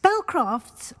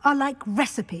 Spellcrafts are like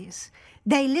recipes.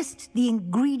 They list the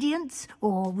ingredients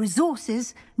or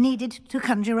resources needed to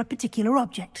conjure a particular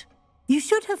object. You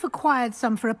should have acquired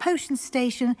some for a potion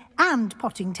station and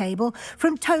potting table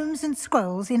from tomes and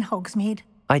scrolls in Hogsmeade.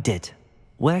 I did.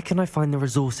 Where can I find the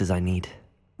resources I need?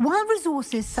 While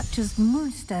resources such as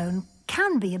moonstone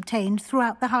can be obtained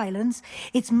throughout the Highlands,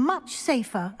 it's much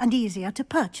safer and easier to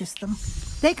purchase them.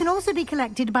 They can also be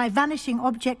collected by vanishing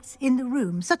objects in the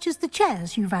room, such as the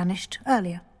chairs you vanished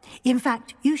earlier. In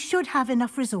fact, you should have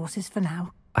enough resources for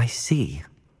now. I see.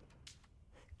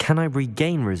 Can I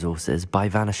regain resources by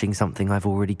vanishing something I've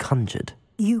already conjured?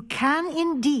 You can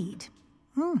indeed.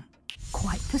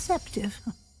 Quite perceptive.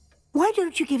 Why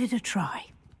don't you give it a try?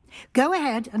 Go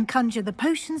ahead and conjure the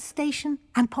potion station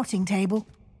and potting table.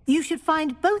 You should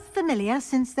find both familiar,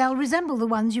 since they'll resemble the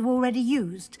ones you've already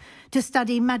used to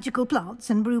study magical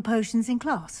plants and brew potions in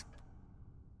class.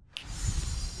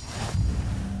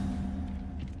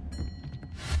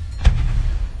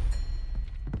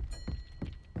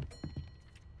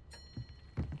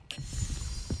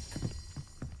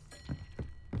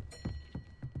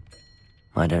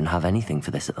 I don't have anything for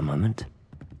this at the moment.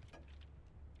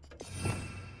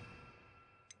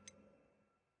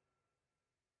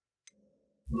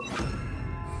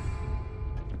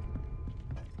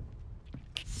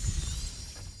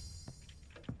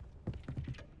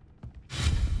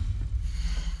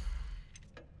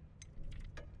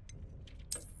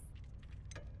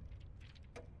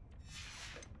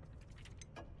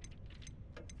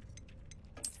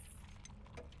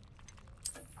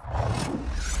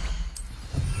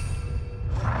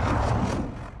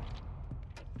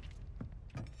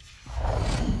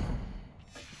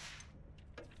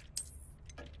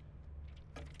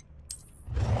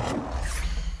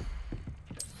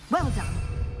 Well done.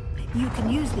 You can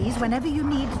use these whenever you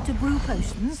need to brew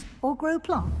potions or grow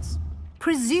plants.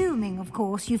 Presuming, of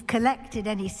course, you've collected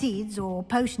any seeds or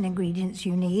potion ingredients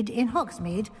you need in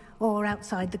Hogsmeade or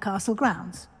outside the castle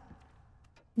grounds.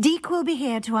 Deke will be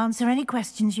here to answer any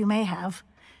questions you may have.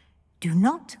 Do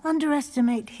not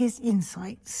underestimate his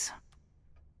insights.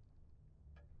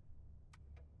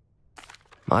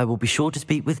 I will be sure to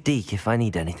speak with Deke if I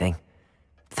need anything.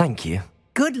 Thank you.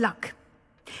 Good luck.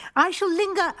 I shall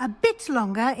linger a bit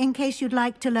longer in case you'd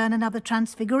like to learn another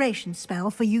transfiguration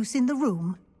spell for use in the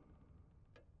room.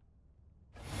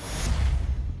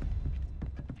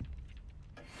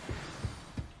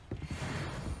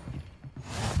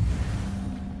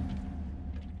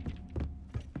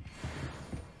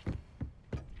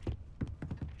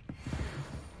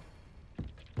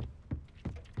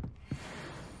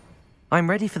 I'm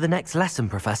ready for the next lesson,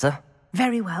 Professor.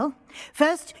 Very well.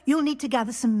 First, you'll need to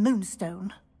gather some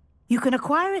moonstone. You can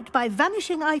acquire it by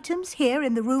vanishing items here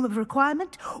in the Room of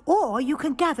Requirement, or you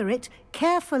can gather it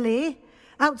carefully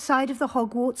outside of the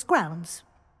Hogwarts grounds.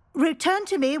 Return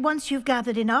to me once you've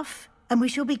gathered enough, and we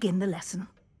shall begin the lesson.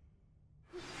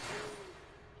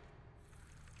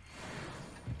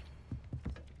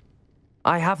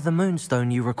 I have the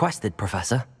moonstone you requested,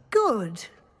 Professor. Good.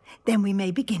 Then we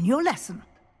may begin your lesson.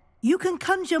 You can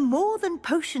conjure more than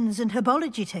potions and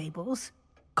herbology tables.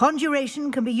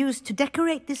 Conjuration can be used to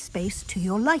decorate this space to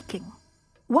your liking.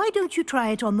 Why don't you try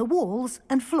it on the walls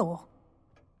and floor?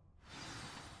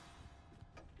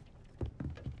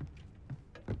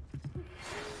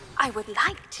 I would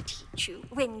like to teach you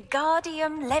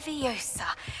Wingardium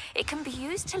Leviosa. It can be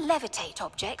used to levitate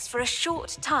objects for a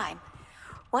short time.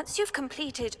 Once you've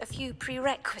completed a few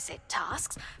prerequisite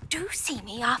tasks, do see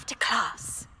me after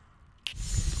class.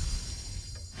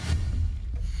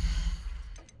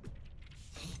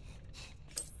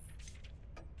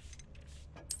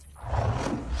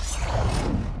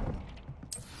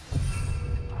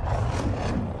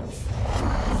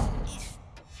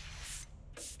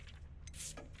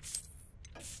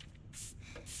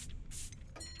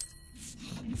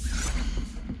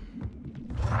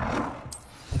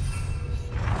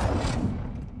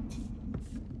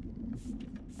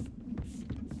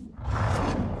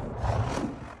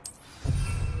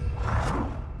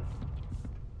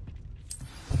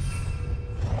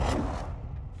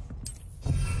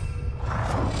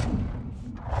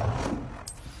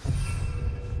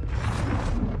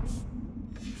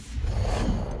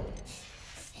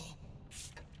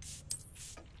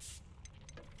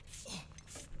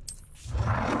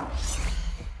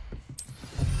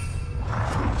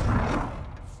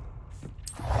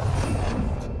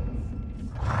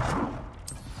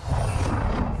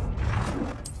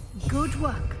 Good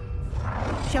work.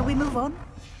 Shall we move on?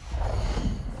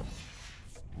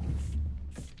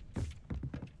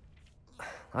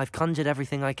 I've conjured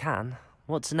everything I can.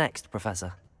 What's next,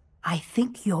 Professor? I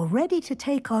think you're ready to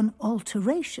take on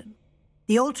alteration.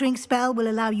 The altering spell will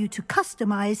allow you to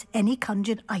customize any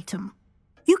conjured item.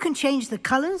 You can change the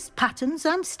colors, patterns,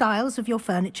 and styles of your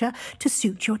furniture to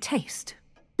suit your taste.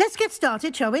 Let's get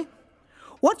started, shall we?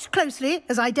 Watch closely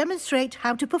as I demonstrate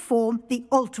how to perform the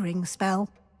altering spell.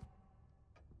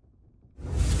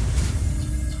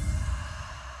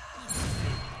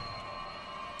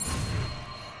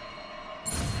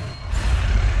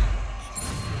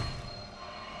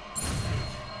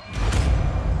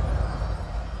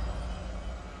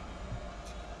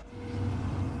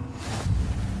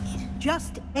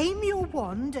 Just aim your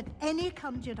wand at any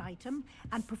conjured item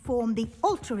and perform the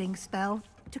altering spell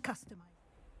to customize.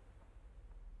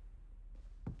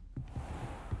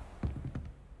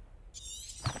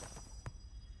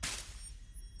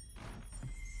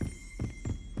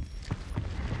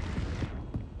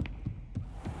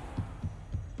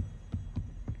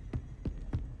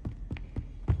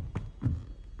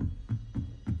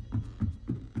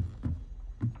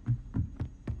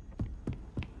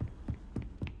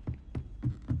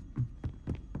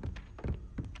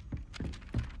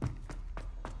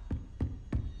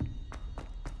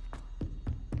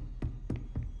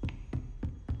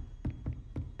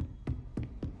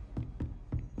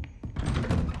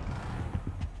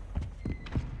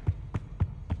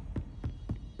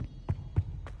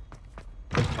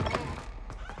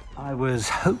 I was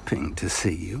hoping to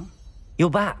see you. You're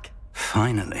back.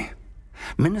 Finally.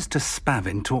 Minister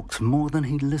Spavin talks more than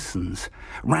he listens.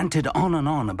 Ranted on and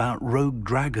on about rogue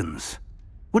dragons.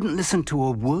 Wouldn't listen to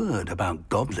a word about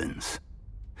goblins.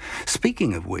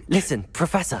 Speaking of which... Listen,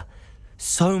 Professor.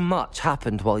 So much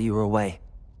happened while you were away.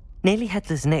 Nearly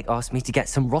Headless Nick asked me to get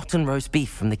some rotten roast beef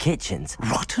from the kitchens.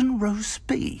 Rotten roast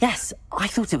beef? Yes, I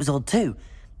thought it was odd too.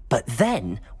 But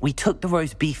then we took the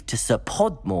roast beef to Sir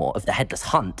Podmore of the Headless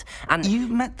Hunt, and... You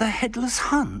met the Headless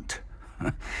Hunt?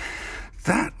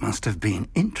 That must have been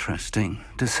interesting,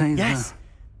 to say the... Yes.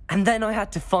 And then I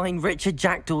had to find Richard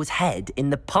Jackdaw's head in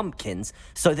the pumpkins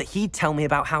so that he'd tell me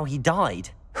about how he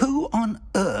died. Who on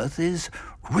earth is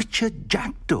Richard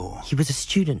Jackdaw? He was a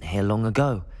student here long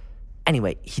ago.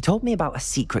 Anyway, he told me about a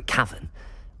secret cavern.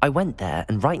 I went there,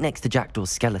 and right next to Jackdaw's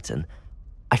skeleton,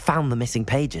 I found the missing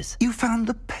pages. You found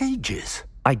the pages?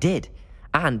 I did.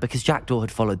 And because Jackdaw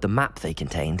had followed the map they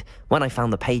contained, when I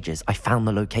found the pages, I found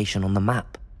the location on the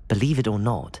map. Believe it or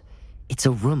not, it's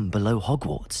a room below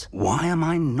Hogwarts. Why am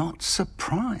I not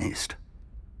surprised?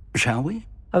 Shall we?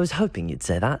 I was hoping you'd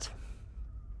say that.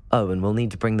 Oh, and we'll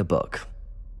need to bring the book.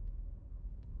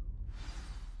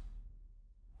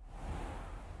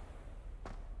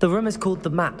 The room is called the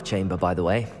Map Chamber, by the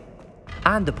way.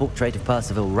 And a portrait of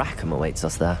Percival Rackham awaits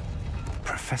us there.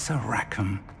 Professor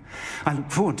Rackham. I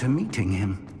look forward to meeting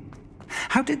him.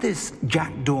 How did this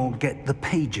Jackdaw get the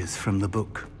pages from the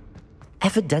book?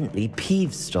 Evidently,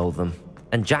 Peeves stole them,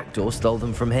 and Jackdaw stole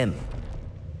them from him.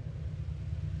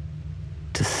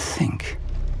 To think,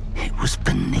 it was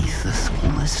beneath us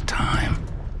all this time.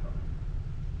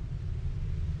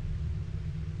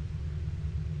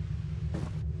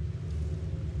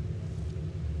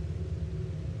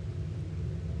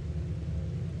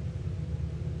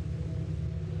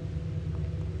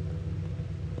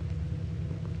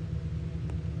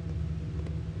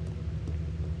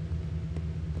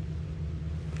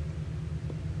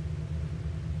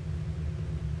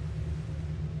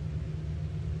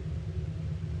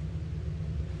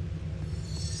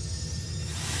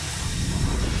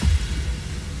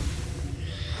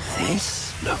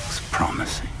 This looks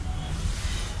promising.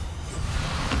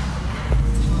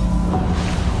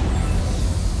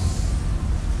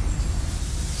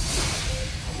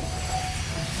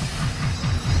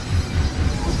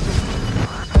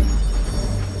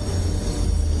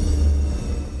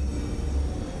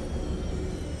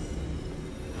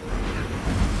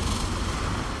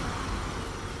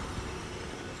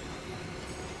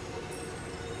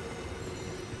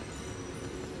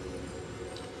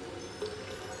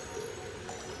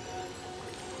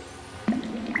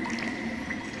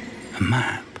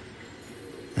 Map.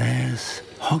 There's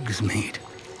Hogsmeade.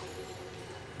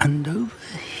 And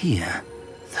over here,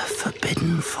 the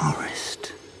Forbidden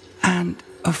Forest. And,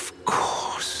 of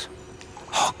course,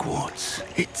 Hogwarts.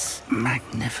 It's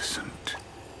magnificent.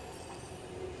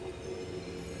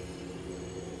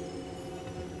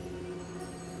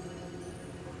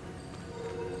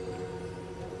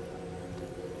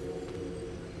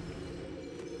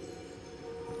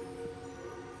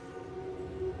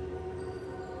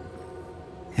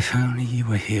 If only you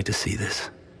were here to see this.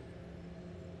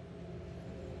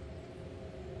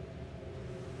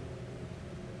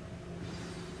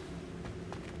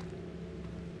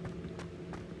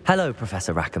 Hello,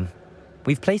 Professor Rackham.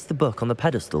 We've placed the book on the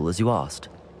pedestal as you asked.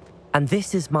 And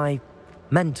this is my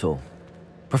mentor,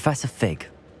 Professor Fig.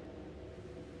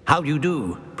 How do you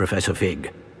do, Professor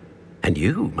Fig? And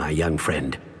you, my young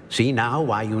friend, see now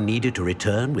why you needed to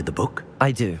return with the book?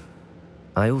 I do.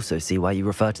 I also see why you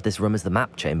refer to this room as the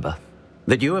Map Chamber.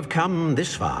 That you have come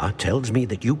this far tells me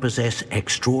that you possess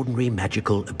extraordinary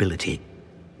magical ability,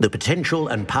 the potential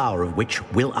and power of which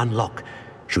will unlock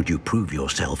should you prove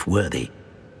yourself worthy.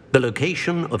 The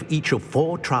location of each of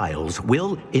 4 trials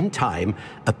will, in time,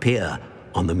 appear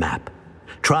on the map.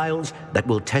 Trials that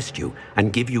will test you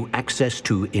and give you access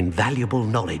to invaluable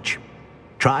knowledge.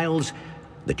 Trials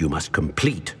that you must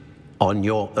complete on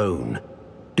your own.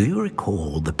 Do you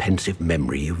recall the pensive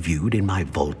memory you viewed in my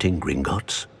vault in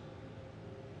Gringotts?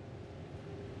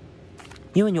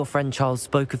 You and your friend Charles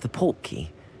spoke of the portkey,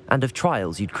 and of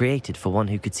trials you'd created for one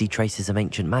who could see traces of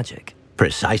ancient magic.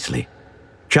 Precisely.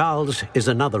 Charles is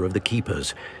another of the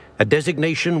Keepers, a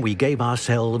designation we gave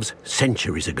ourselves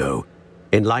centuries ago,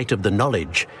 in light of the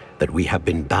knowledge that we have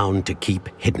been bound to keep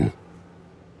hidden.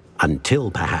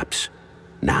 Until, perhaps,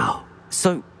 now.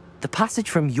 So, the passage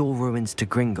from your ruins to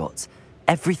Gringotts,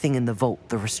 everything in the vault,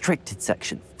 the restricted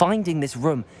section, finding this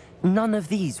room, none of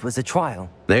these was a trial.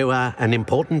 They were an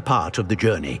important part of the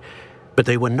journey, but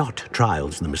they were not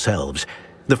trials themselves.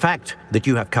 The fact that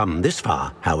you have come this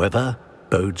far, however,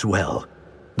 bodes well.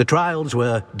 The trials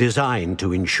were designed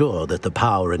to ensure that the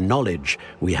power and knowledge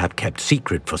we have kept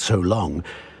secret for so long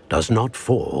does not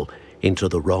fall into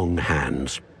the wrong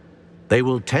hands. They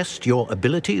will test your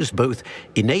abilities, both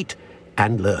innate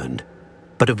and learned.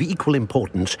 But of equal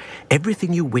importance,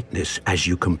 everything you witness as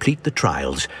you complete the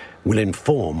trials will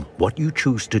inform what you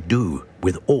choose to do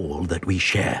with all that we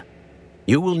share.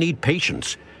 You will need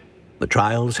patience. The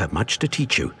trials have much to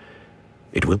teach you.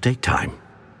 It will take time.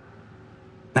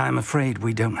 I'm afraid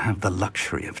we don't have the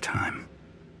luxury of time.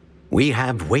 We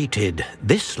have waited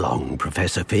this long,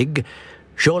 Professor Fig.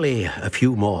 Surely a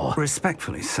few more.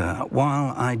 Respectfully, sir,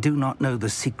 while I do not know the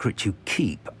secret you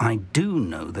keep, I do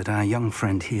know that our young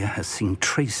friend here has seen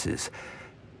traces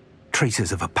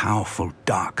of a powerful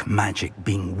dark magic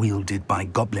being wielded by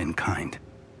goblin kind.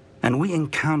 And we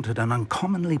encountered an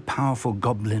uncommonly powerful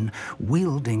goblin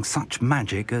wielding such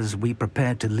magic as we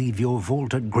prepared to leave your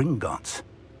vault at Gringotts.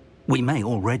 We may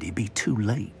already be too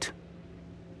late.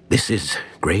 This is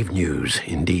grave news,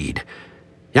 indeed.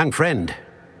 Young friend,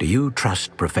 do you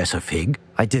trust Professor Fig?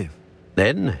 I do.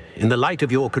 Then, in the light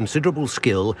of your considerable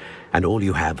skill and all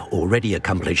you have already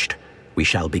accomplished, we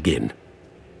shall begin.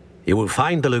 You will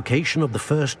find the location of the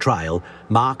first trial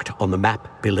marked on the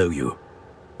map below you.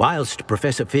 Whilst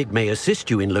Professor Fig may assist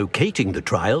you in locating the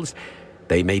trials,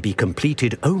 they may be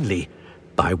completed only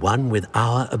by one with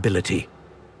our ability.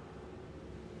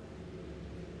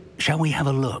 Shall we have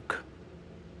a look?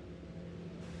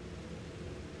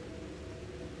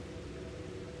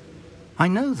 I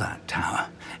know that tower.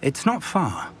 It's not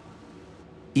far.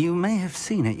 You may have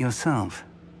seen it yourself.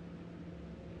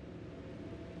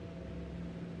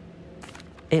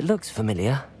 It looks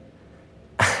familiar.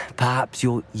 Perhaps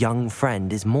your young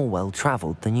friend is more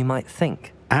well-traveled than you might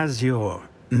think. As your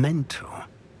mentor,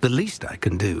 the least I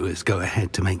can do is go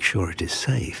ahead to make sure it is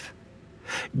safe.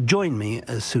 Join me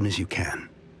as soon as you can.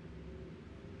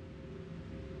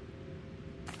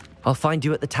 I'll find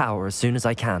you at the tower as soon as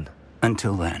I can.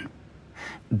 Until then,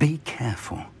 be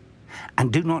careful,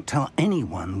 and do not tell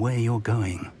anyone where you're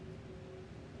going.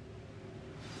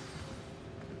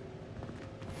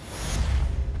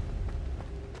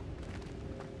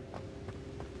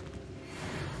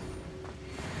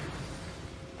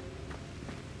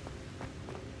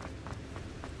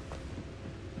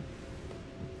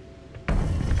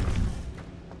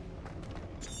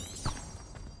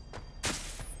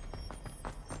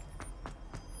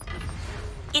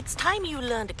 It's time you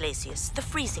learned, Iglesias, the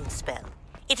freezing spell.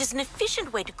 It is an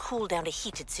efficient way to cool down a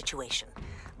heated situation.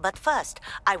 But first,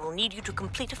 I will need you to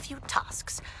complete a few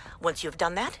tasks. Once you've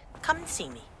done that, come and see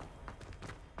me.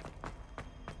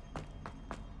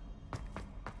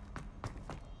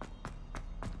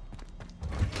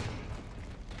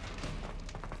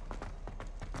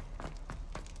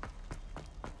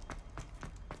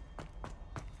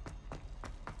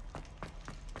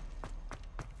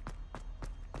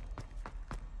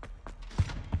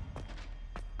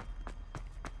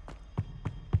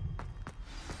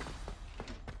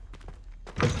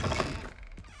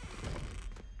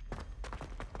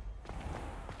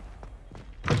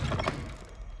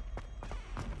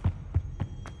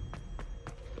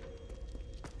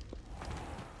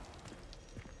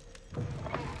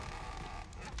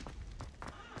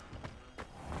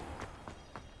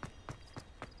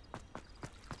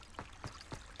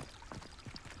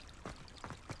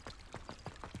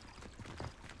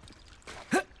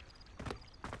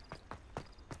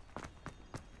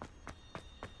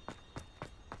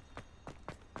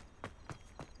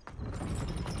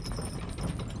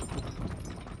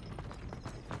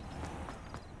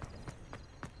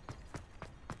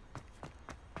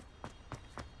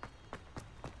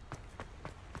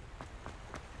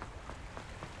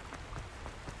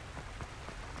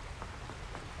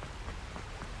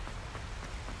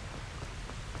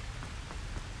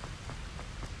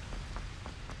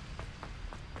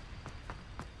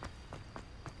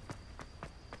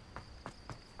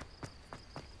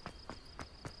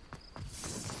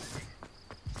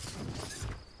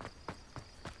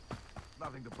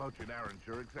 nothing to poach in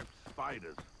Arranshire except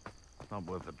spiders. Not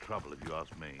worth the trouble, if you ask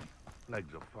me.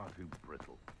 Legs are far too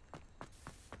brittle.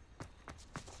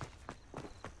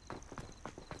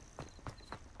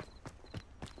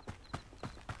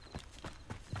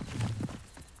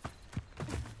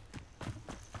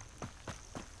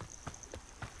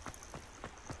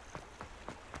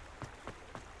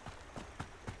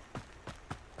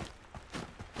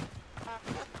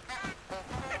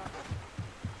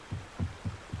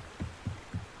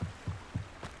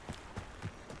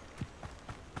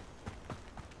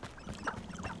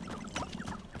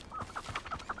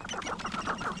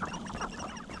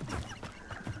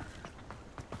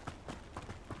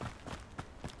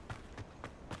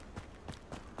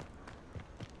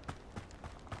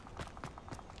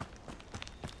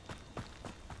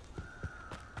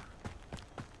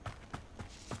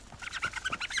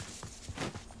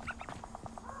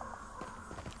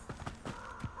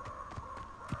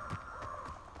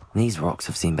 These rocks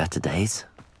have seen better days.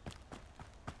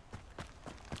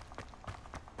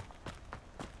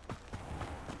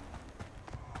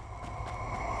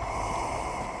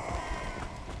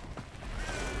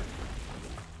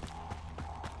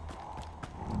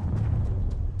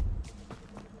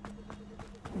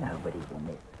 Nobody will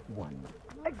miss one.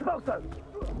 Expulso!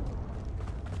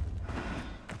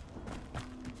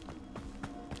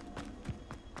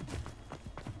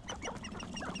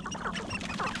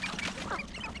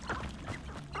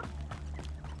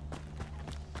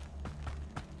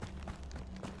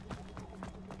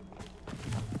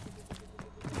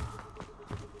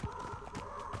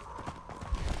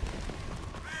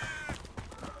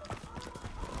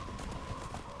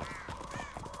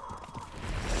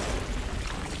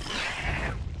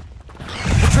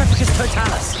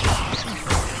 Totalis!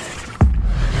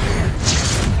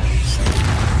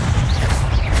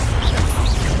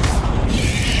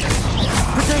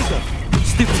 Potato!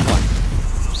 Stupid one!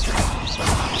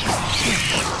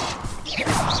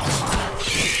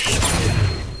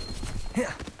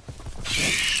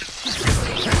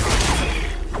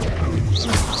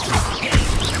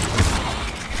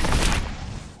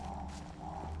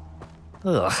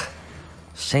 Ugh.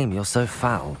 Shame you're so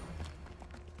foul.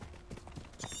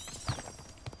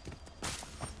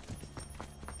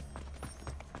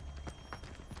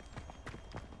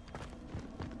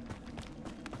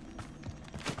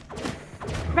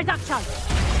 Reduction!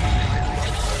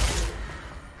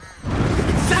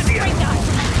 How do you like me?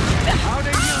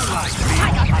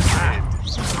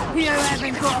 You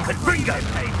haven't got The Ringo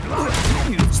page.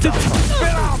 You stupid!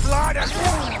 Spill off, Lider!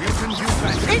 You can do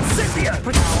that. Incipio!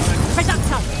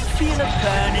 Reduction! Feel it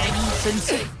burning since...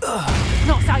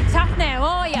 Not so tough now,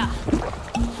 are ya?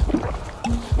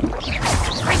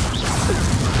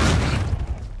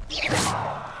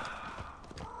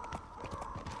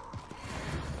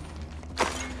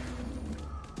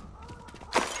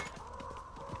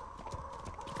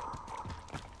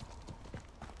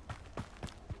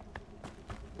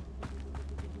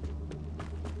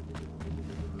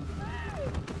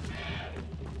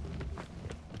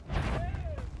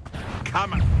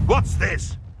 Come on, what's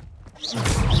this?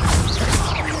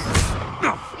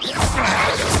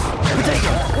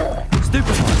 Potato!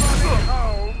 Stupid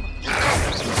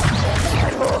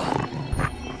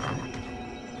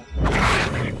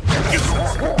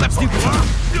That's stupid one!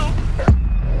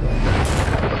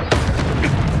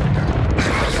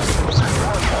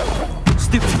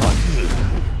 Stupid one!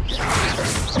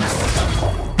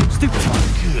 Stupid one!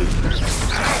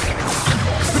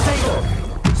 Potato!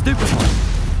 Stupid one!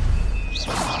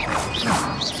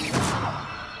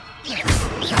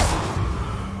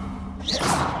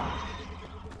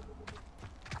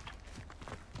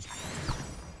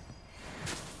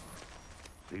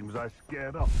 Seems I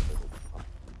scared off a little.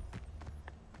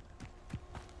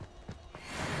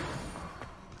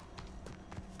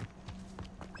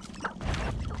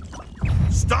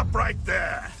 Stop right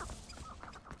there!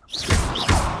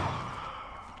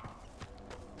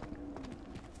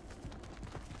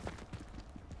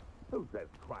 Who says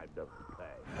crime doesn't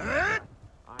pay?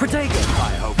 Potato!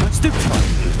 I hope. Stupid one!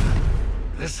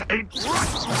 This ain't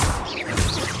right!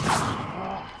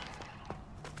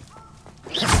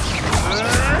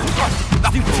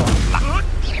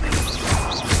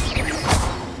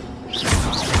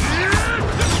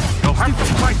 You'll have to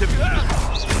fight him.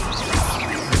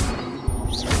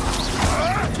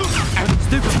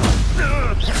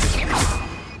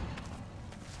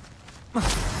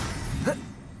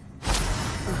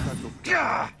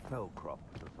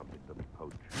 Spellcroft or something to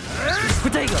poach.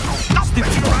 Potato! Stop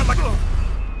spinning around like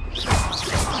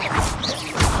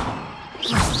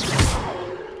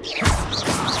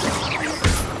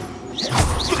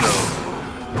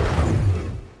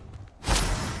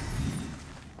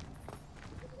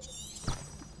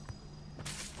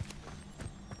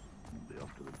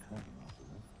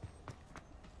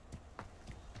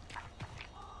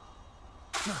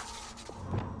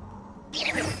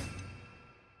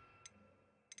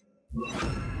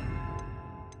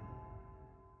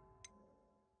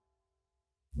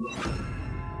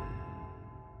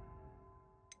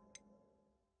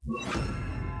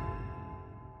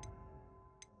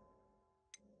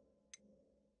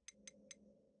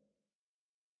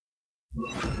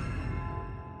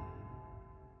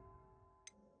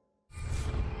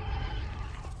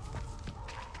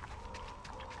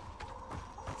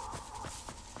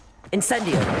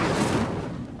Incendio!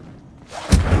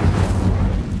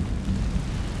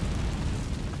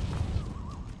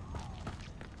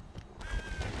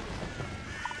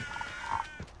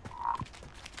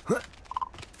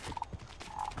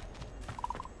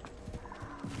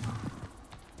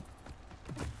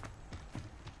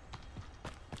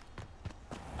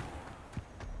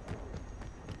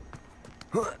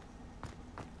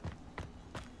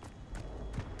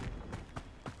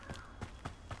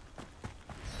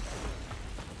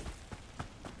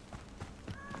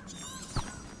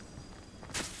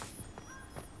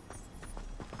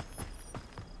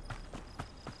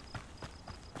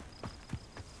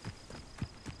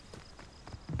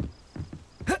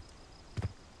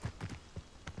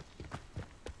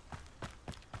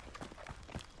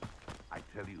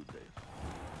 Tell you this,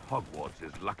 Hogwarts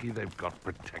is lucky they've got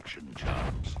protection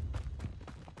charms.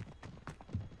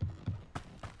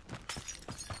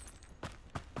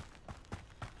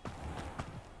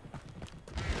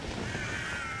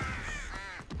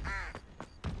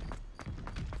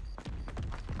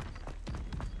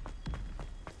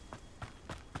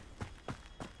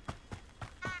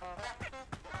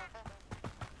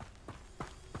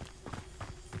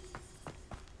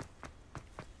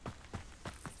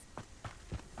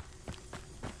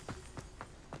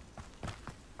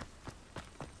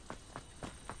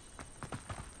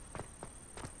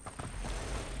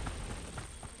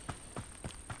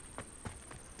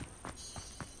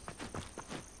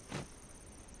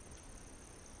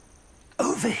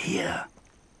 Over here.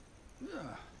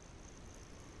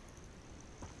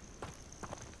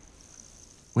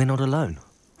 We're not alone.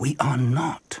 We are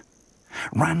not.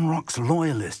 Ranrock's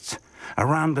loyalists.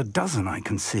 Around a dozen I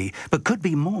can see, but could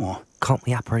be more. Can't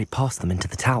we apparate past them into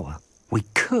the tower? We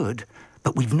could,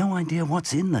 but we've no idea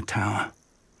what's in the tower.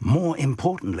 More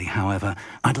importantly, however,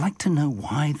 I'd like to know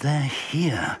why they're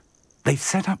here. They've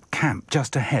set up camp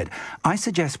just ahead. I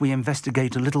suggest we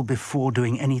investigate a little before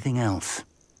doing anything else.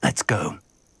 Let's go.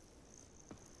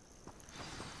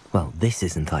 Well, this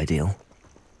isn't ideal.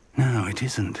 No, it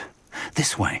isn't.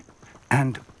 This way.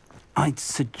 And I'd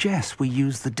suggest we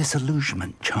use the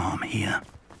disillusionment charm here.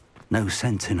 No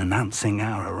sense in announcing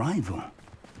our arrival.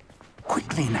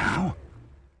 Quickly now.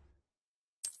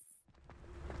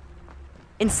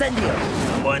 Incendio!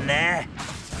 Someone there?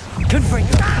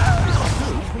 Confringo!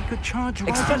 We could charge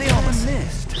right Expelliarmus!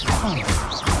 Missed.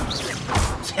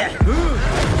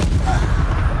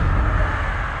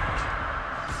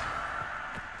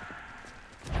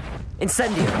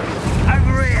 Incendio!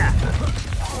 Over here!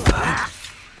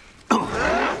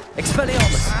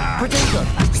 Expelliarmus! Protego!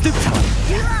 Stupefy!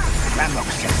 Ranrock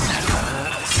says so.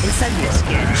 Incendio!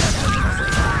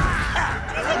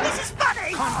 This is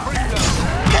funny!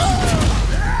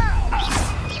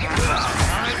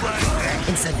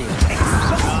 Incendio!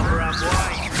 Barbara, I'm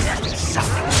white.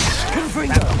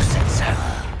 Confringo! Ranrock said so.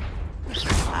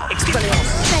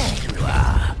 Expelliarmus! There you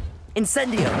are.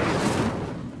 Incendio!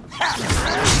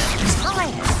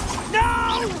 No!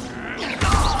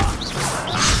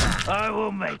 I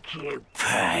will make you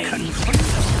pay. I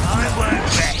won't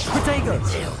rest Protego!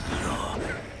 until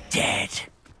you're dead.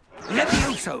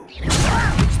 Levioso!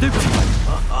 Stupefy!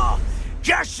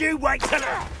 Just you wait till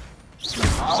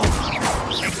Stupefy!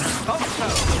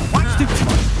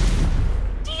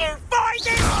 Do you find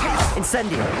it?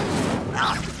 Incendio!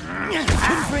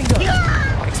 Confringo!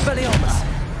 Expelliarmus!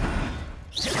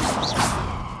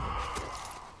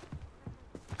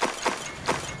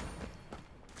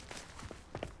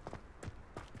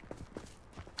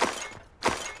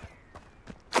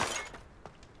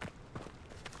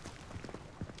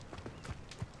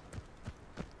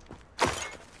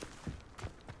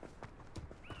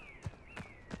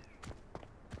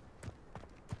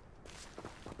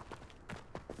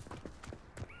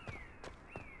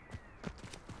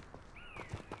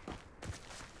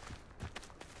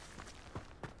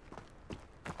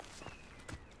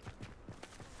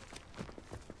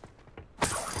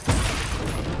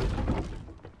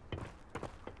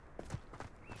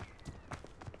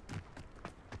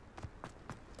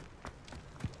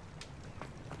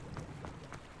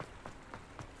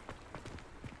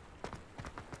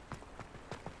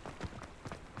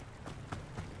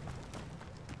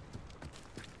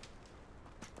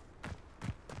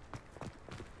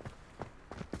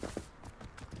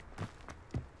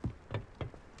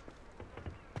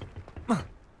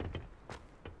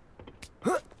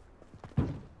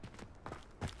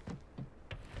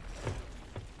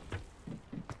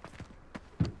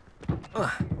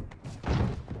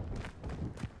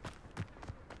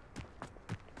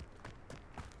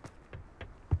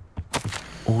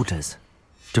 Orders.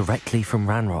 Directly from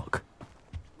Ranrock.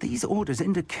 These orders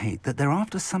indicate that they're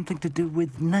after something to do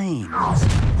with names.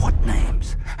 What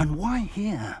names? And why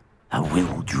here? I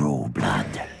will draw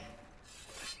blood.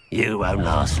 You won't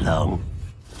last long.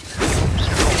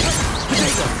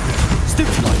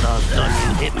 Stupid! Last time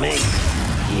you hit me,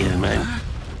 human.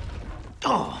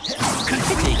 Oh,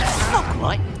 completely. Not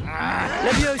quite.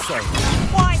 Levioso!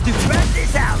 Why? Spread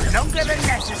this out longer than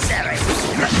necessary.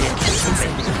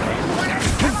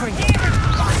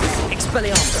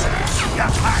 Expelliarmus. Your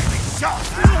time is short.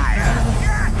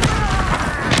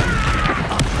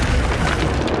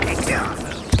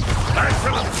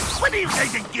 When do you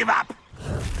think to give up?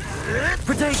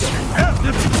 Protego!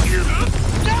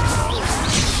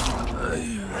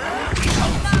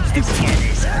 Let's get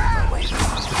this over with.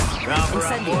 Rather a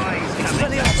boys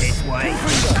coming back this way.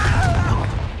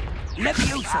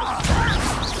 Leviosa!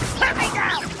 Let me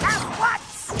down! At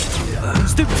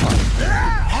once! Stupid!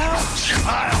 How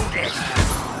childish!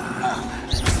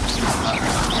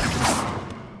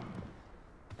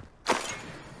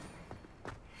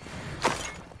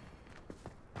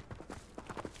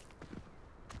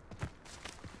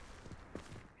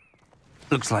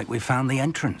 Looks like we found the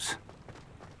entrance.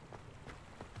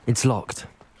 It's locked.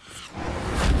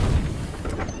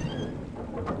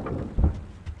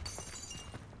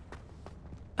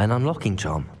 An unlocking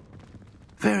charm.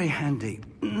 Very handy.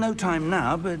 No time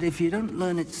now, but if you don't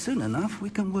learn it soon enough, we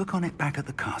can work on it back at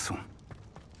the castle.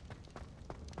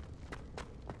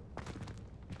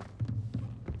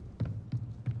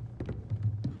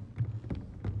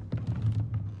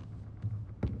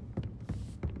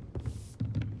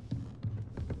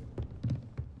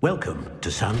 Welcome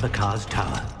to San Bakar's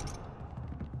Tower.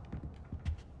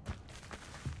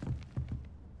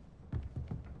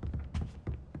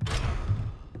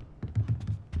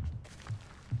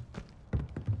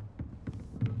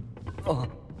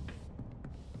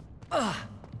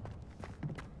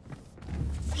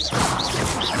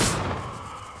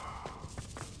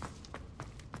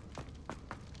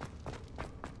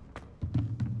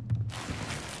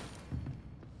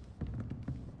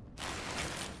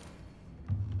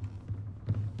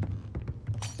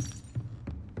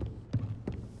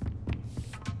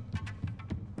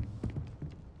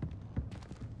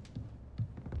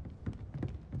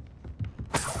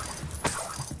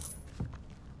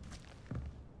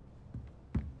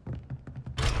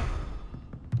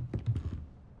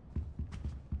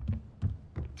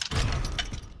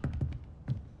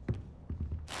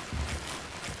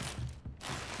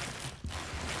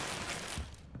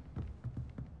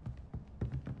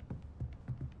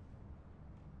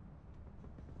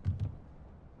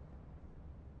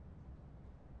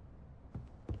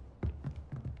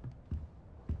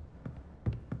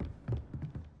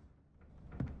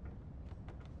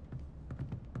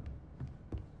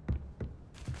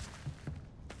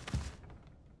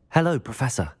 Hello,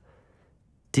 Professor.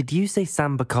 Did you say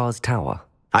San Bakar's Tower?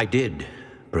 I did.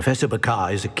 Professor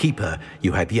Bakar is a keeper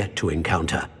you have yet to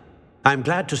encounter. I'm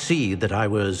glad to see that I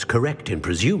was correct in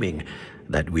presuming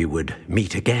that we would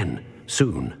meet again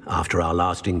soon after our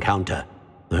last encounter,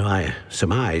 though I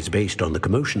surmise, based on the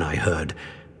commotion I heard,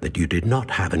 that you did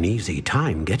not have an easy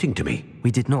time getting to me.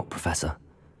 We did not, Professor.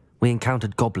 We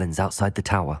encountered goblins outside the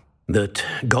tower. That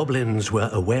goblins were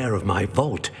aware of my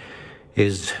vault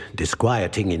is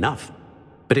disquieting enough.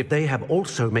 But if they have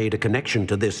also made a connection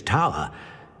to this tower,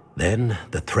 then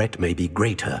the threat may be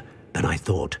greater than I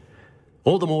thought.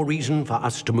 All the more reason for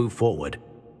us to move forward.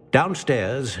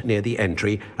 Downstairs, near the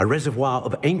entry, a reservoir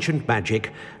of ancient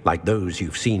magic, like those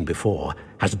you've seen before,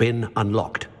 has been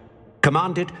unlocked.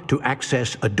 Command it to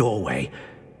access a doorway.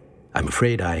 I'm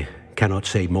afraid I cannot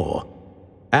say more.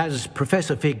 As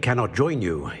Professor Fig cannot join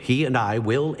you, he and I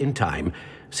will, in time,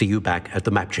 see you back at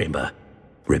the map chamber.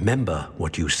 Remember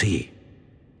what you see.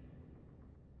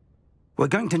 We're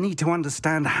going to need to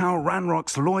understand how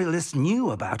Ranrock's loyalists knew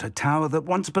about a tower that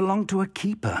once belonged to a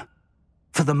keeper.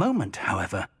 For the moment,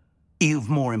 however, you've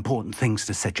more important things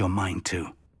to set your mind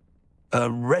to. A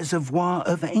reservoir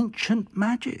of ancient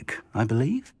magic, I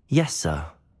believe? Yes, sir.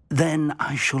 Then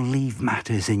I shall leave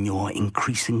matters in your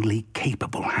increasingly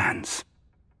capable hands.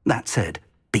 That said,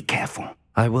 be careful.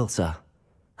 I will, sir.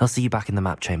 I'll see you back in the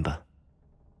map chamber.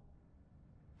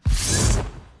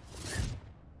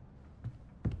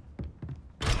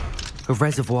 A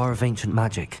reservoir of ancient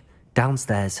magic,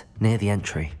 downstairs, near the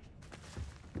entry.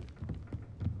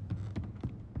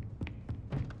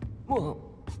 Whoa.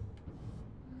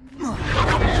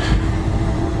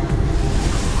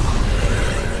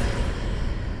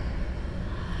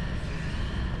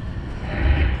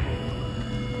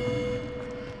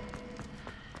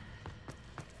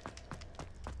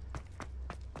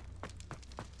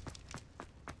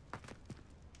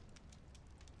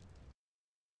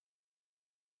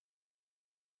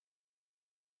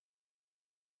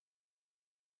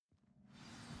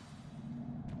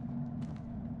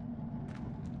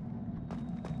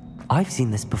 I've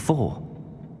seen this before,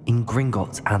 in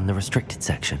Gringotts and the restricted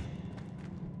section.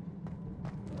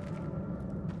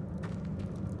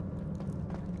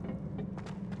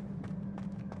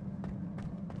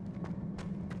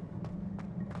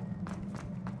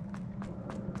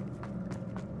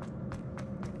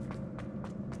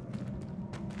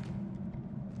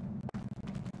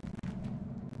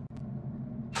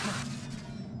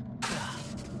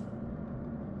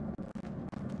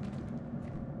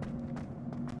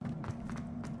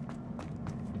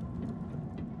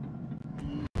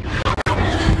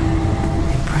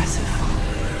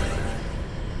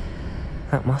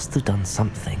 That must have done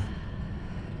something.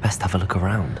 Best have a look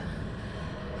around.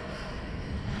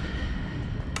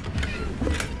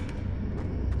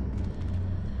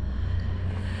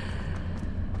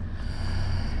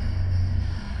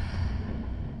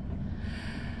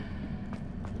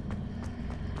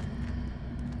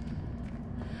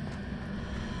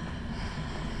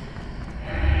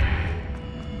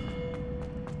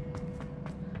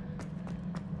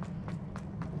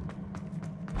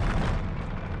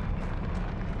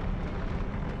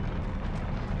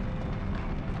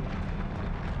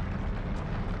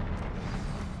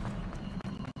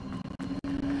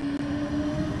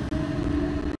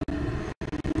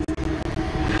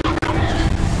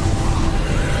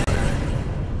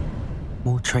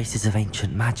 More traces of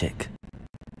ancient magic.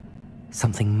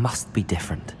 Something must be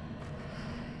different.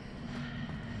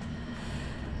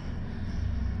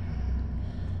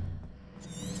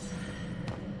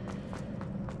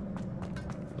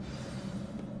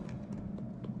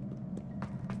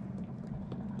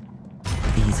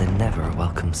 These are never a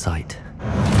welcome sight.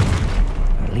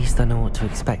 At least I know what to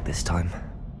expect this time.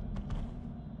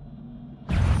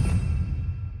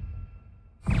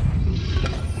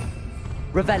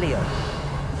 Revelio.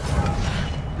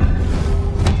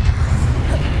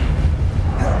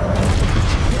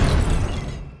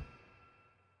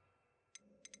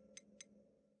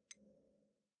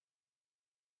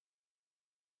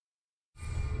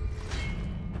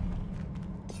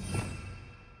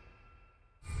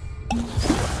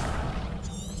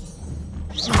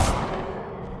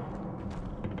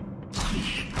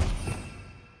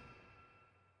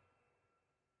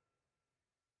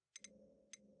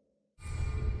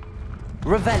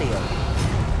 Revelio.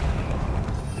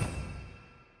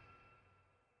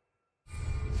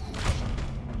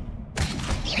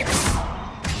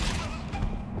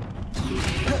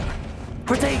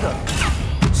 Protego.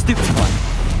 Stupefy.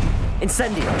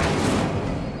 Incendio.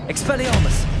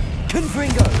 Expelliarmus.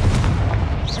 Confringo.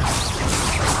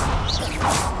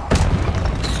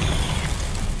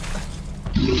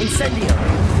 Incendio.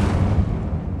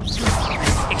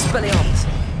 Expelliarmus.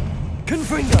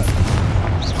 Confringo.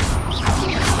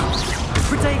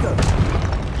 Protego.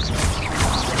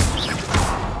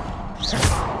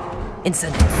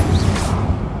 Incendio.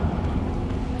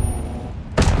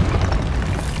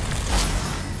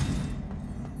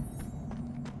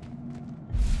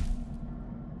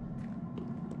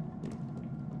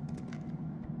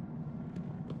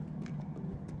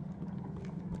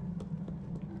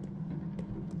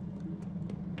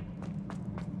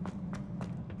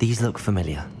 These look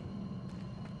familiar.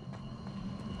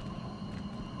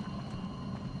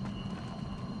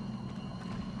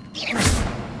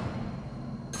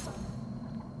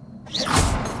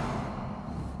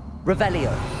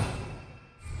 Revelio.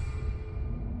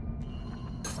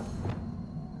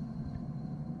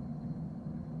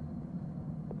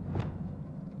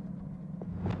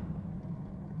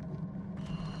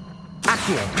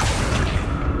 Accio.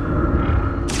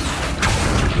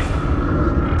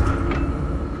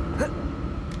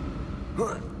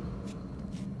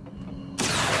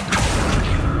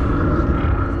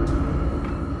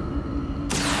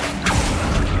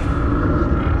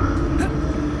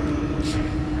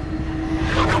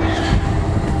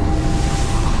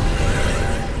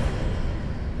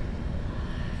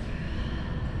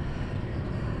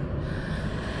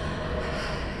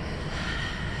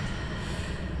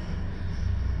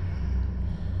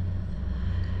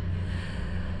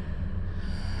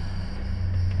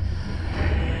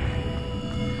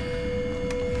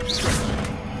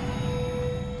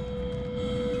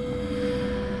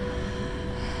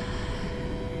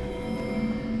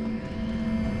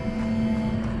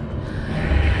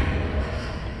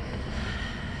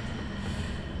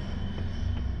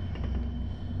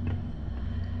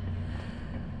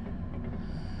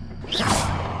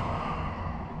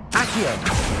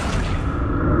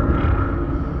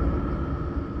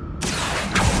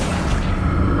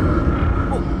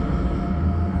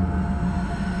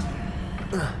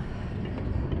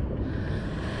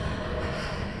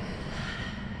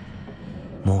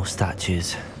 More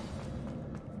statues.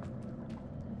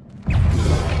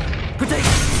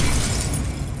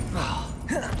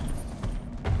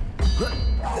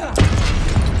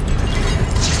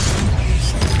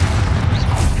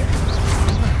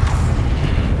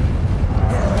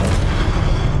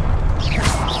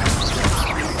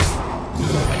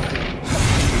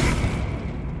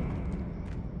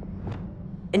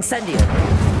 Incendio!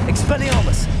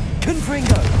 Expelliarmus!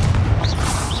 Confringo!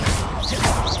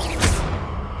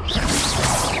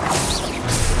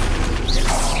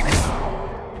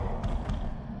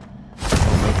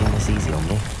 You're making this easy on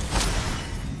me.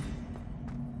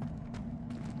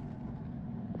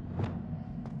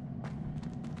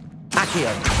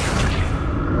 Accio!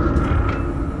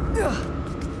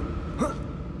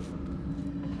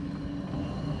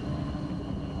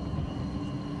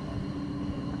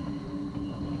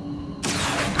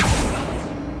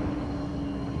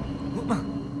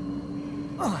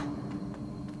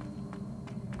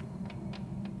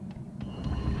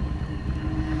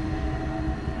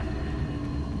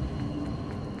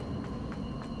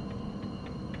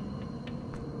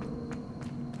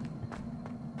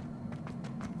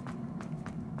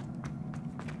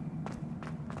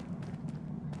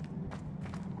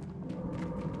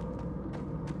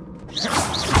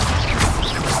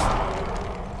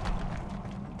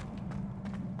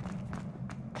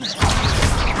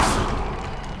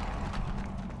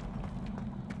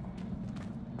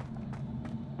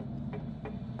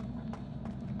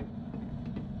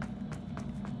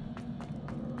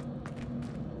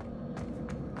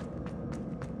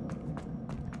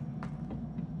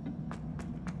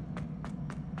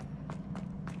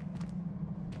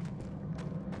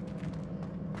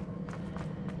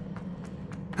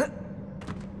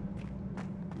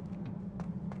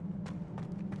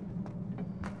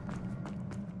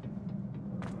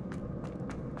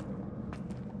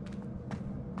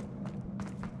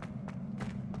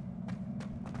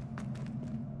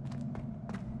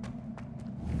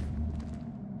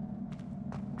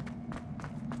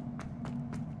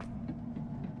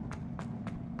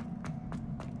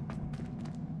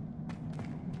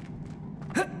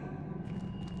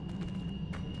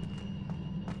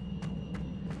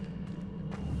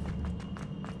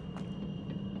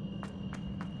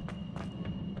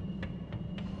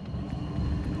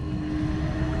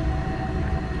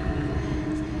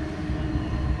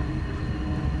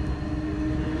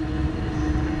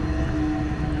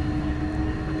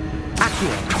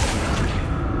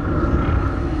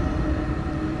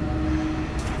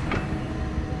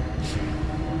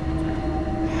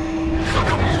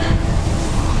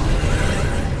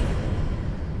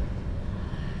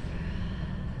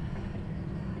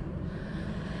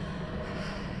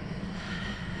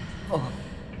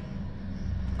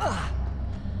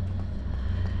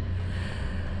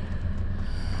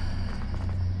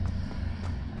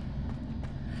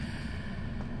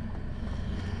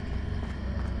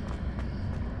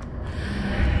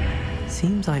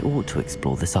 Seems I ought to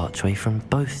explore this archway from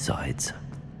both sides.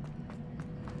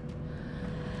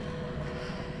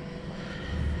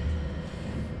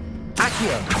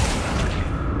 Accio!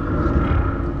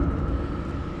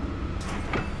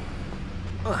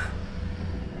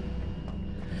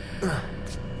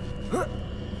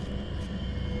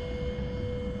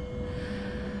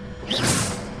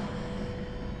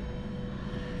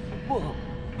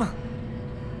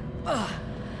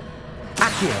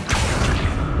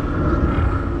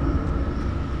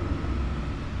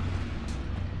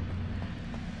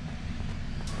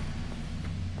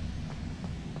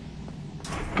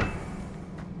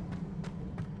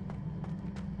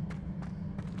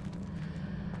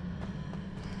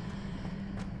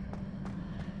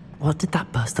 What did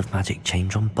that burst of magic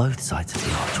change on both sides of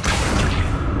the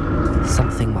archway?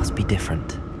 Something must be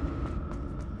different.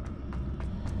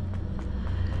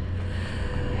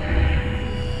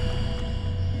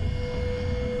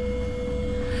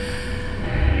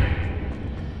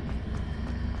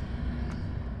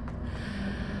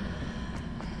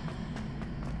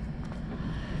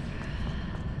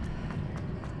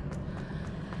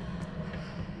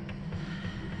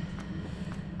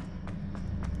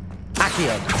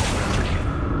 Accio!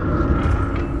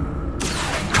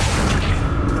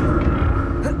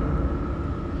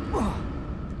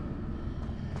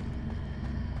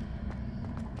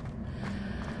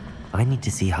 I need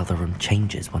to see how the room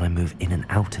changes when I move in and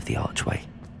out of the archway.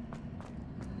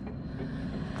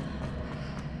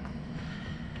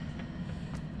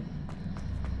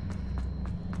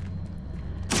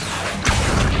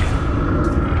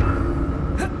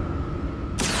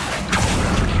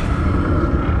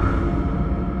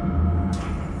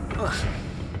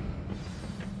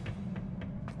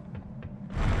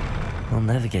 I'll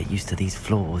never get used to these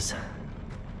floors.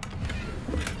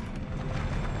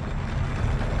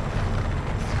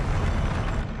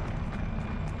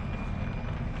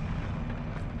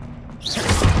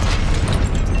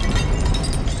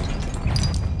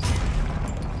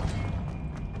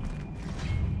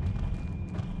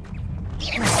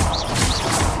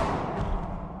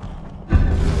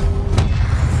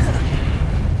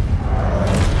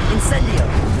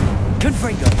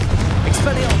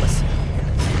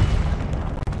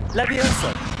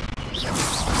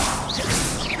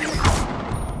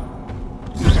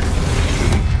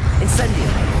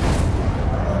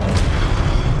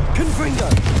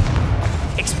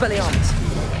 Expelliarmus!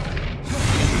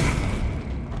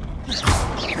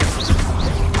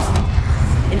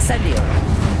 Incendio!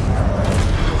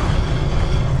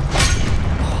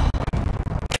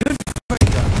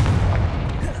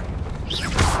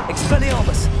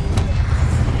 Expelliarmus!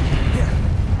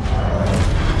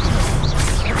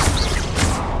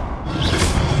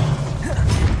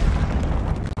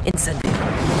 Incendio!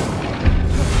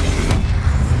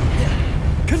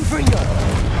 Confringo!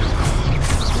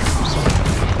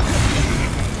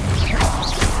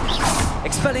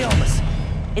 Expelliarmus!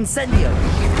 Incendio!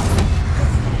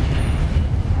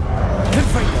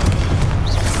 Confringo!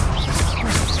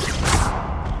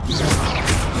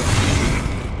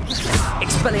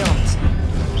 Expelliarmus!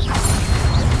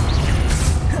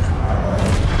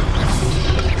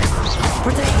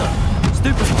 Protego!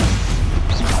 Stupefy!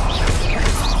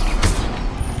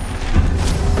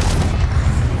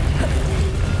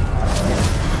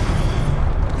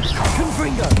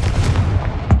 Confringo!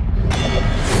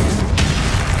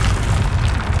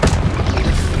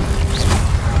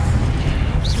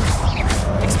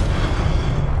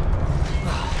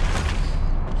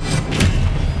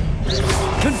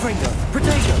 Confringo!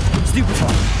 Protego! Stupefy!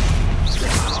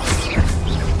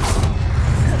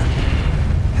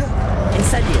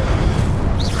 Incendio!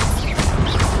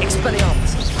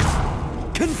 Expelliarmus!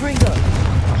 Confringo!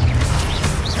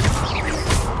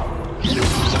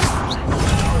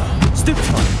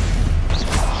 Stupefy!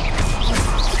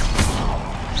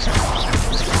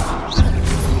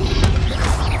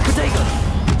 Protego!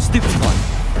 Stupefy!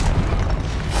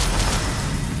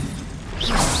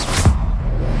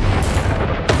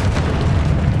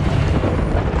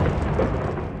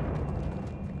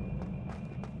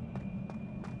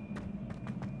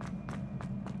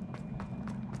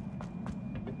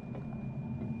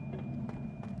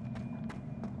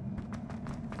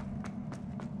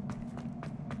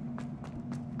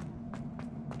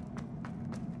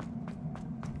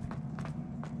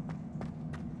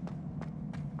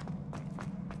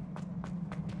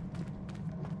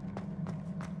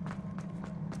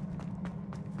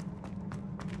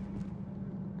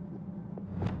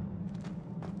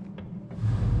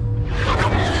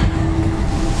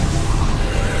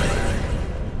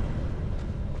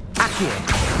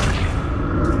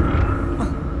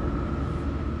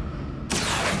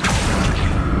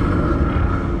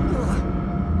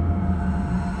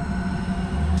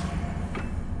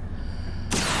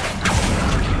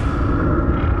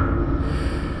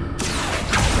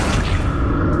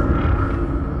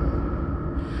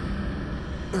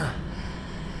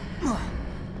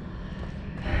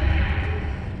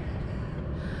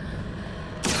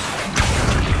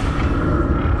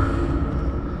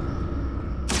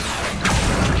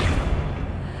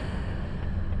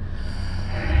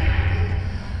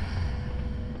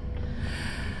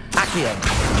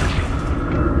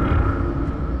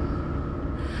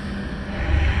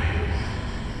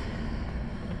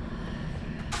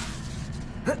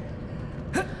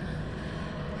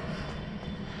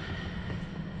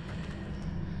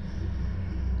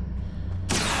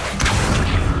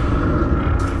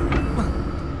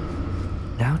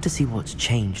 Now to see what's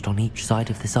changed on each side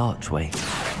of this archway.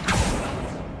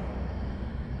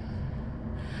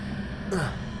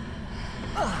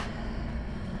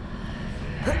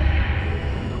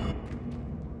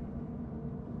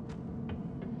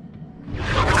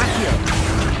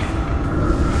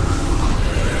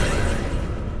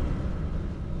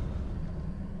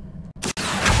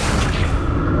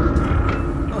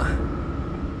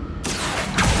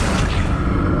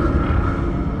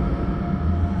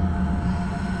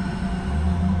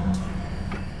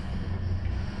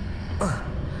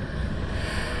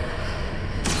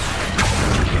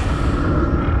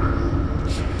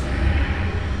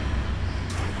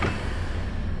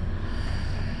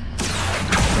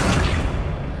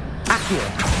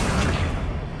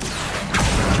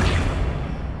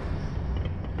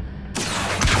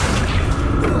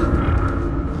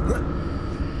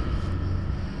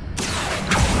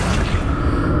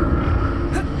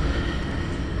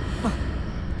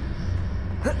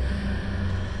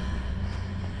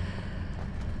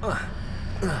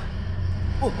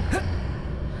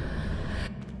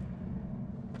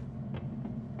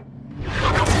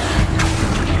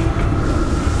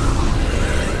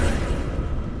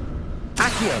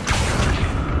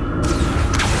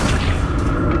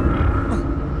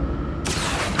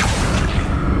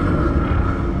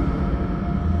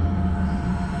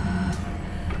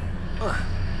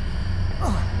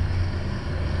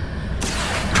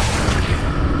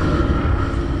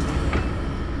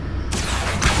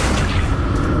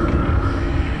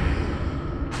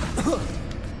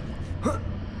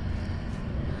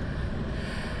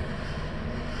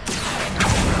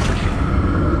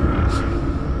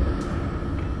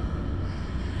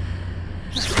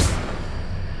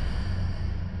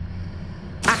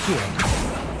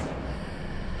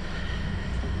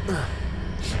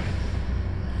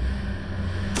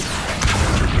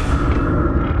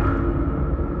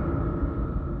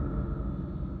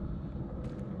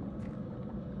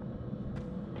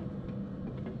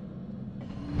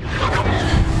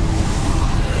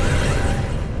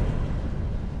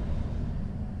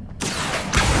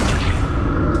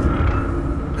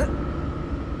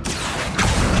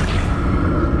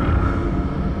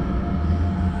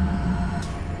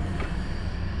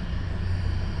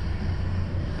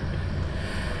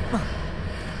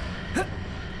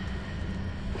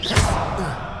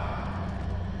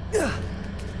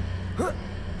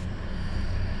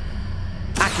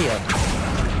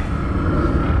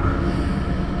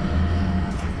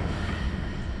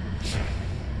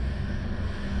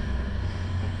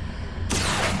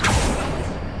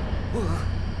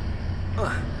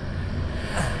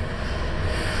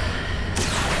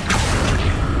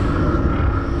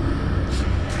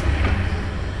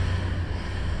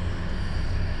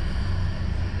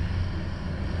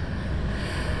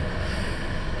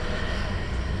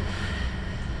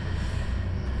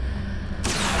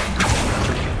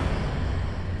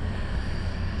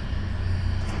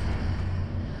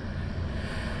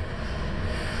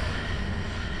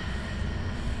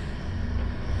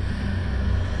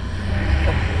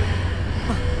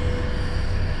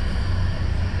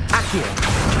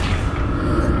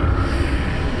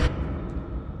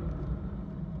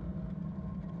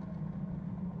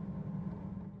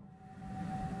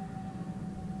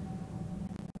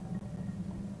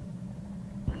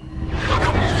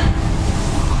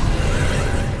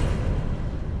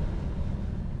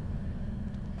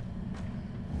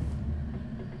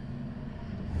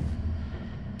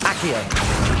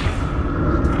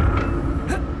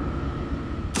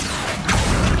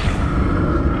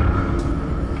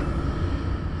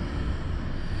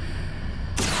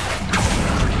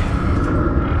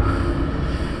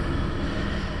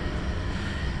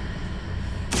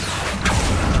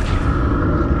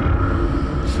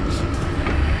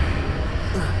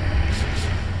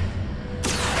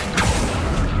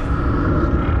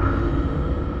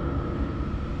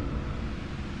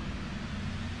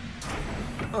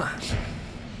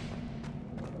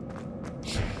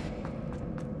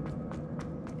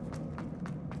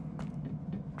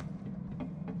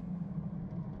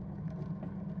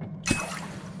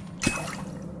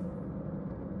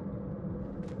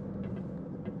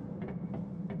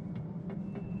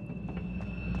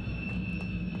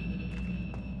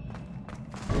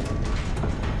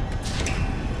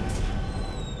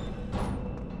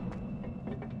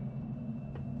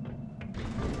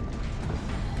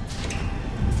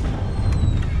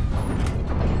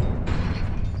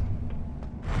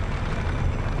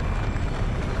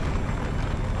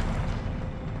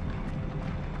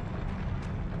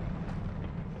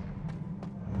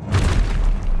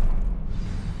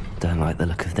 Don't like the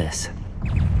look of this.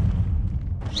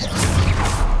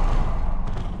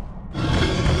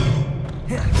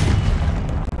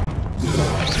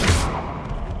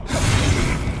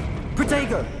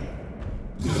 Protego!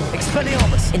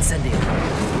 Expelliarmus! Incendio!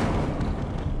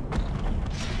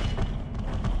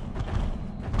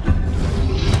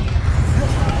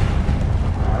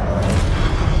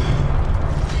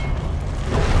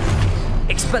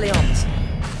 Expelliarmus!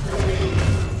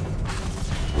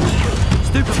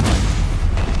 Stupefy!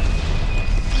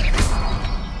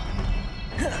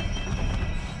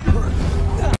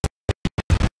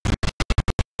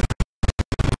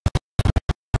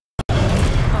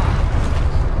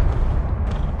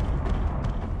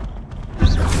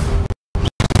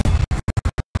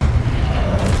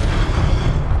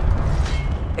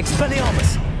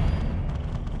 Expelliarmus!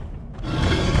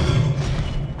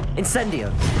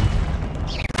 Incendio!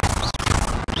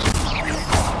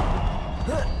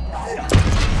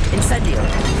 Incendio!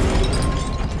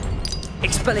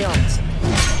 Expelliarmus!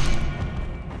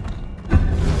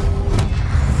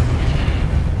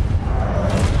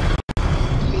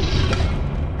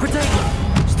 Protego!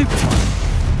 Stupefy!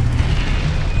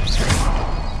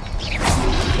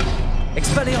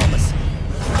 Expelliarmus!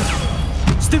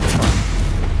 Stupefy!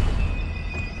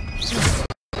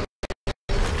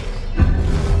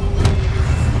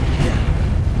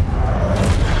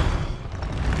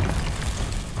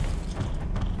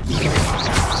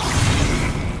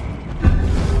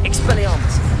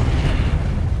 Expelliarmus!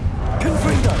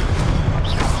 Confrido!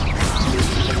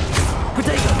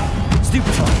 Protego!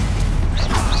 Stupefy!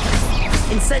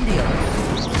 Incendio!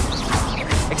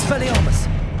 Expelliarmus!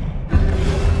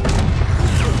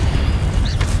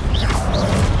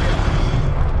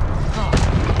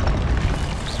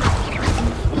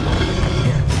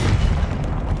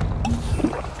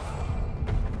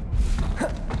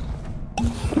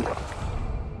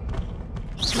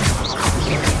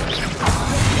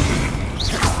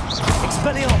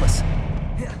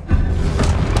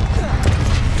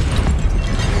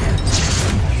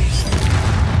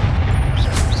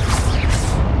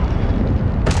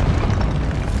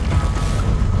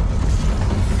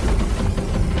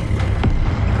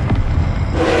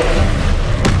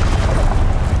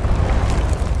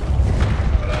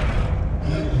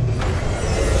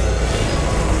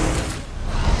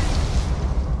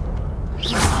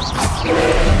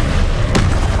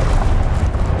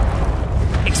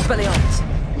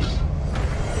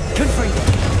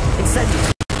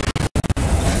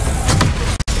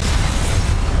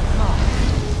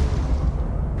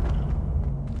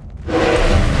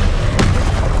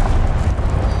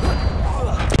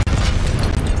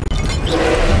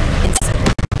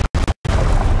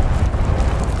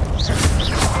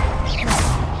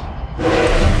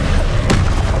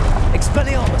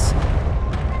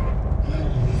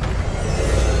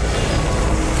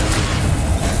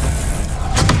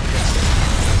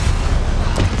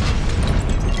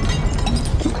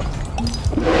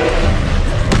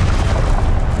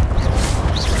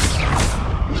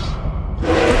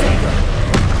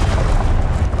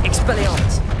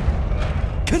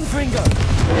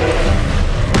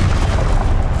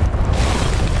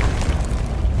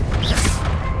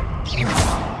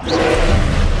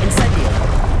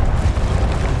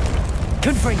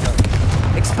 Confringo!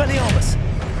 Expelliarmus!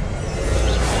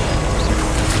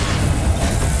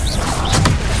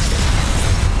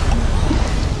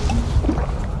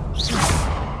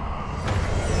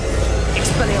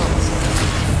 Expelliarmus!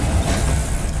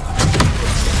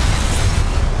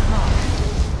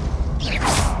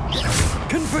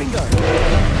 Confringo!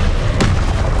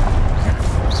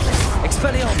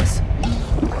 Expelliarmus!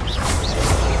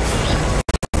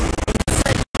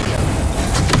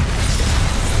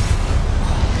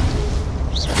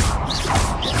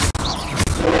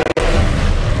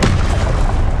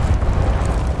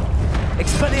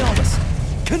 Expelliarmus!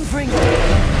 Confringo!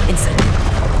 Incendio!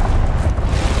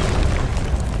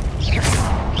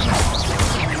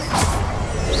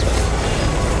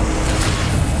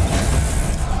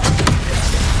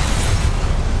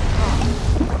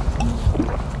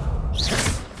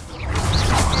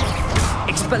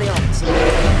 Expelliarmus!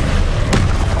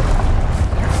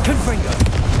 Confringo!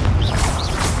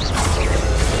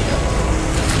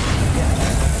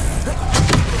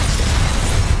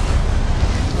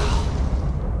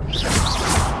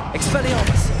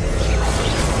 Expelliarmus!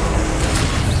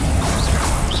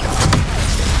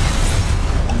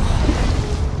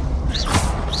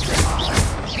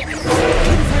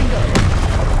 Confringo!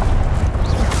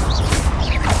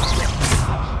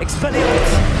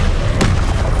 Expelliarmus!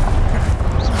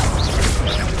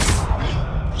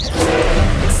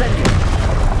 Incendio!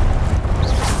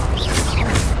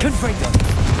 Confringo!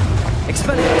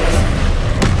 Expelliarmus!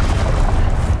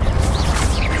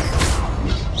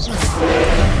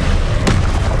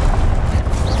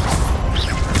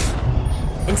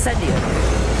 Incendio!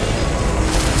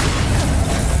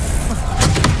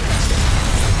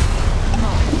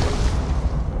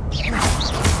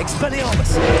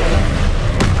 Expelliarmus!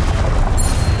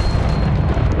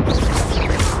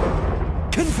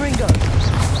 Confringo!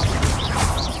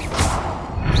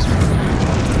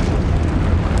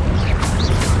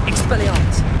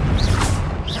 Expelliarmus!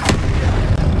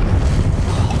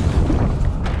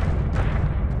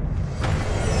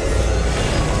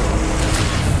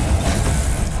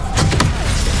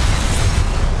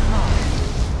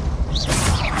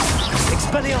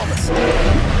 Expelliarmus!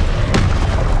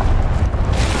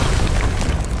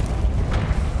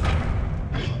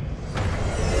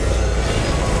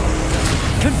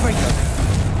 Confringo!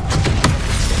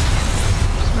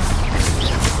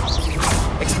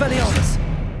 Expelliarmus!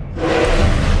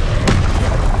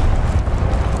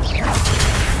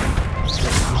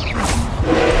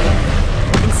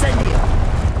 Incendio!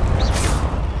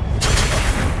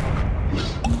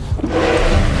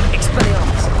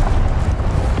 Expelliarmus!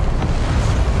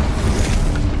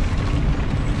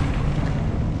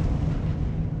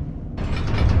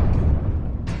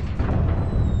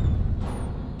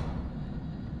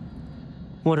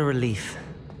 What a relief.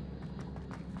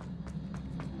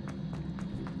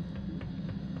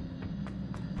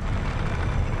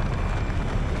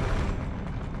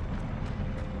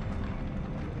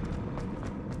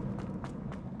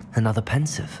 Another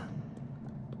pensive.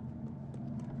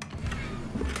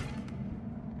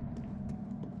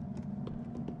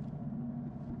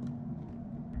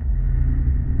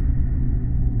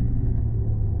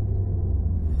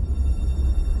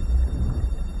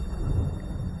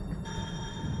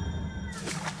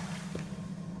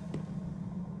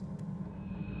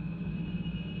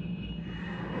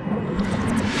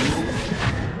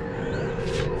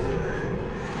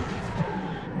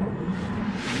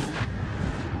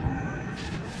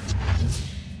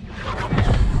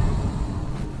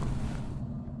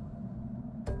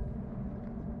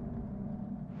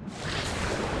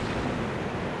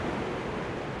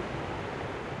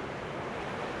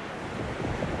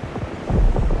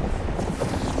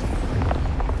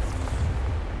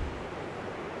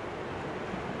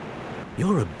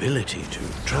 Your ability to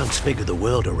transfigure the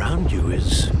world around you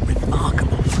is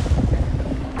remarkable.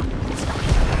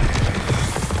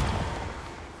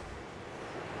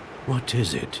 What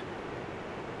is it?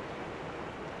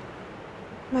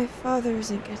 My father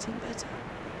isn't getting better.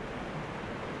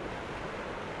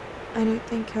 I don't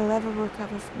think he'll ever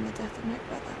recover from the death of my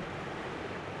brother.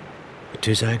 It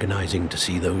is agonizing to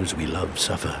see those we love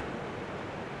suffer.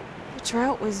 The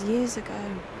drought was years ago,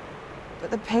 but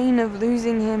the pain of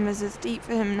losing him is as deep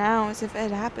for him now as if it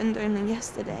had happened only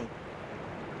yesterday.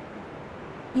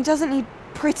 He doesn't need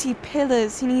pretty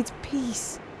pillars, he needs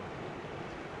peace.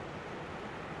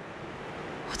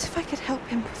 What if I could help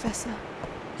him, Professor?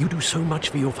 You do so much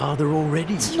for your father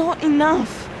already. It's not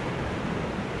enough.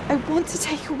 I want to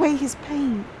take away his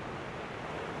pain.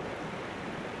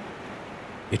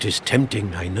 It is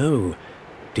tempting, I know,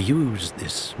 to use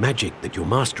this magic that you're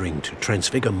mastering to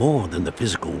transfigure more than the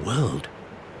physical world.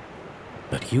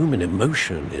 But human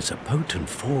emotion is a potent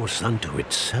force unto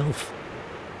itself.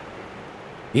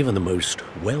 Even the most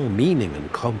well-meaning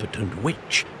and competent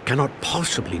witch cannot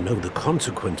possibly know the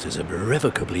consequences of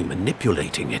irrevocably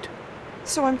manipulating it.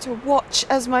 So I'm to watch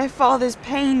as my father's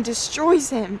pain destroys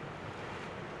him.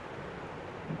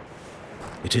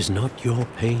 It is not your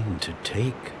pain to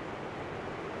take.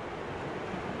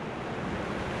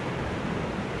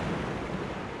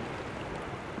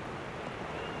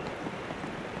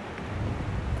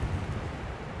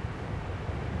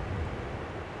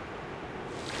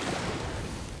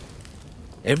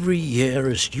 Every year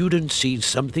a student sees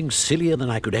something sillier than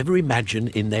I could ever imagine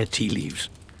in their tea leaves.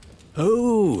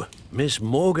 Oh, Miss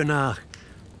Morganach,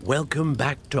 welcome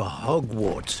back to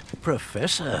Hogwarts,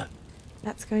 Professor.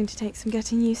 That's going to take some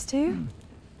getting used to.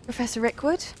 Professor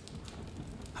Rickwood?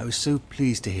 I was so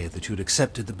pleased to hear that you'd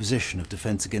accepted the position of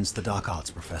Defense Against the Dark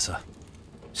Arts, Professor.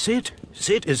 Sit,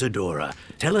 Isadora.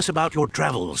 Tell us about your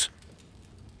travels.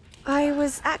 I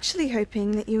was actually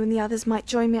hoping that you and the others might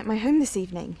join me at my home this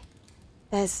evening.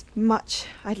 There's much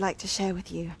I'd like to share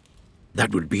with you.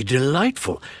 That would be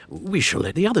delightful. We shall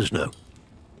let the others know.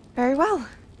 Very well.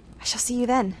 I shall see you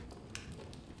then.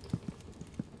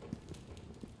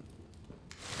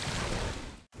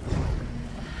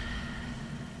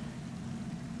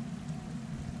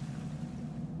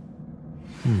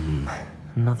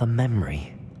 Another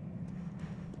memory.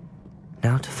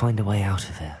 Now to find a way out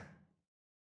of it.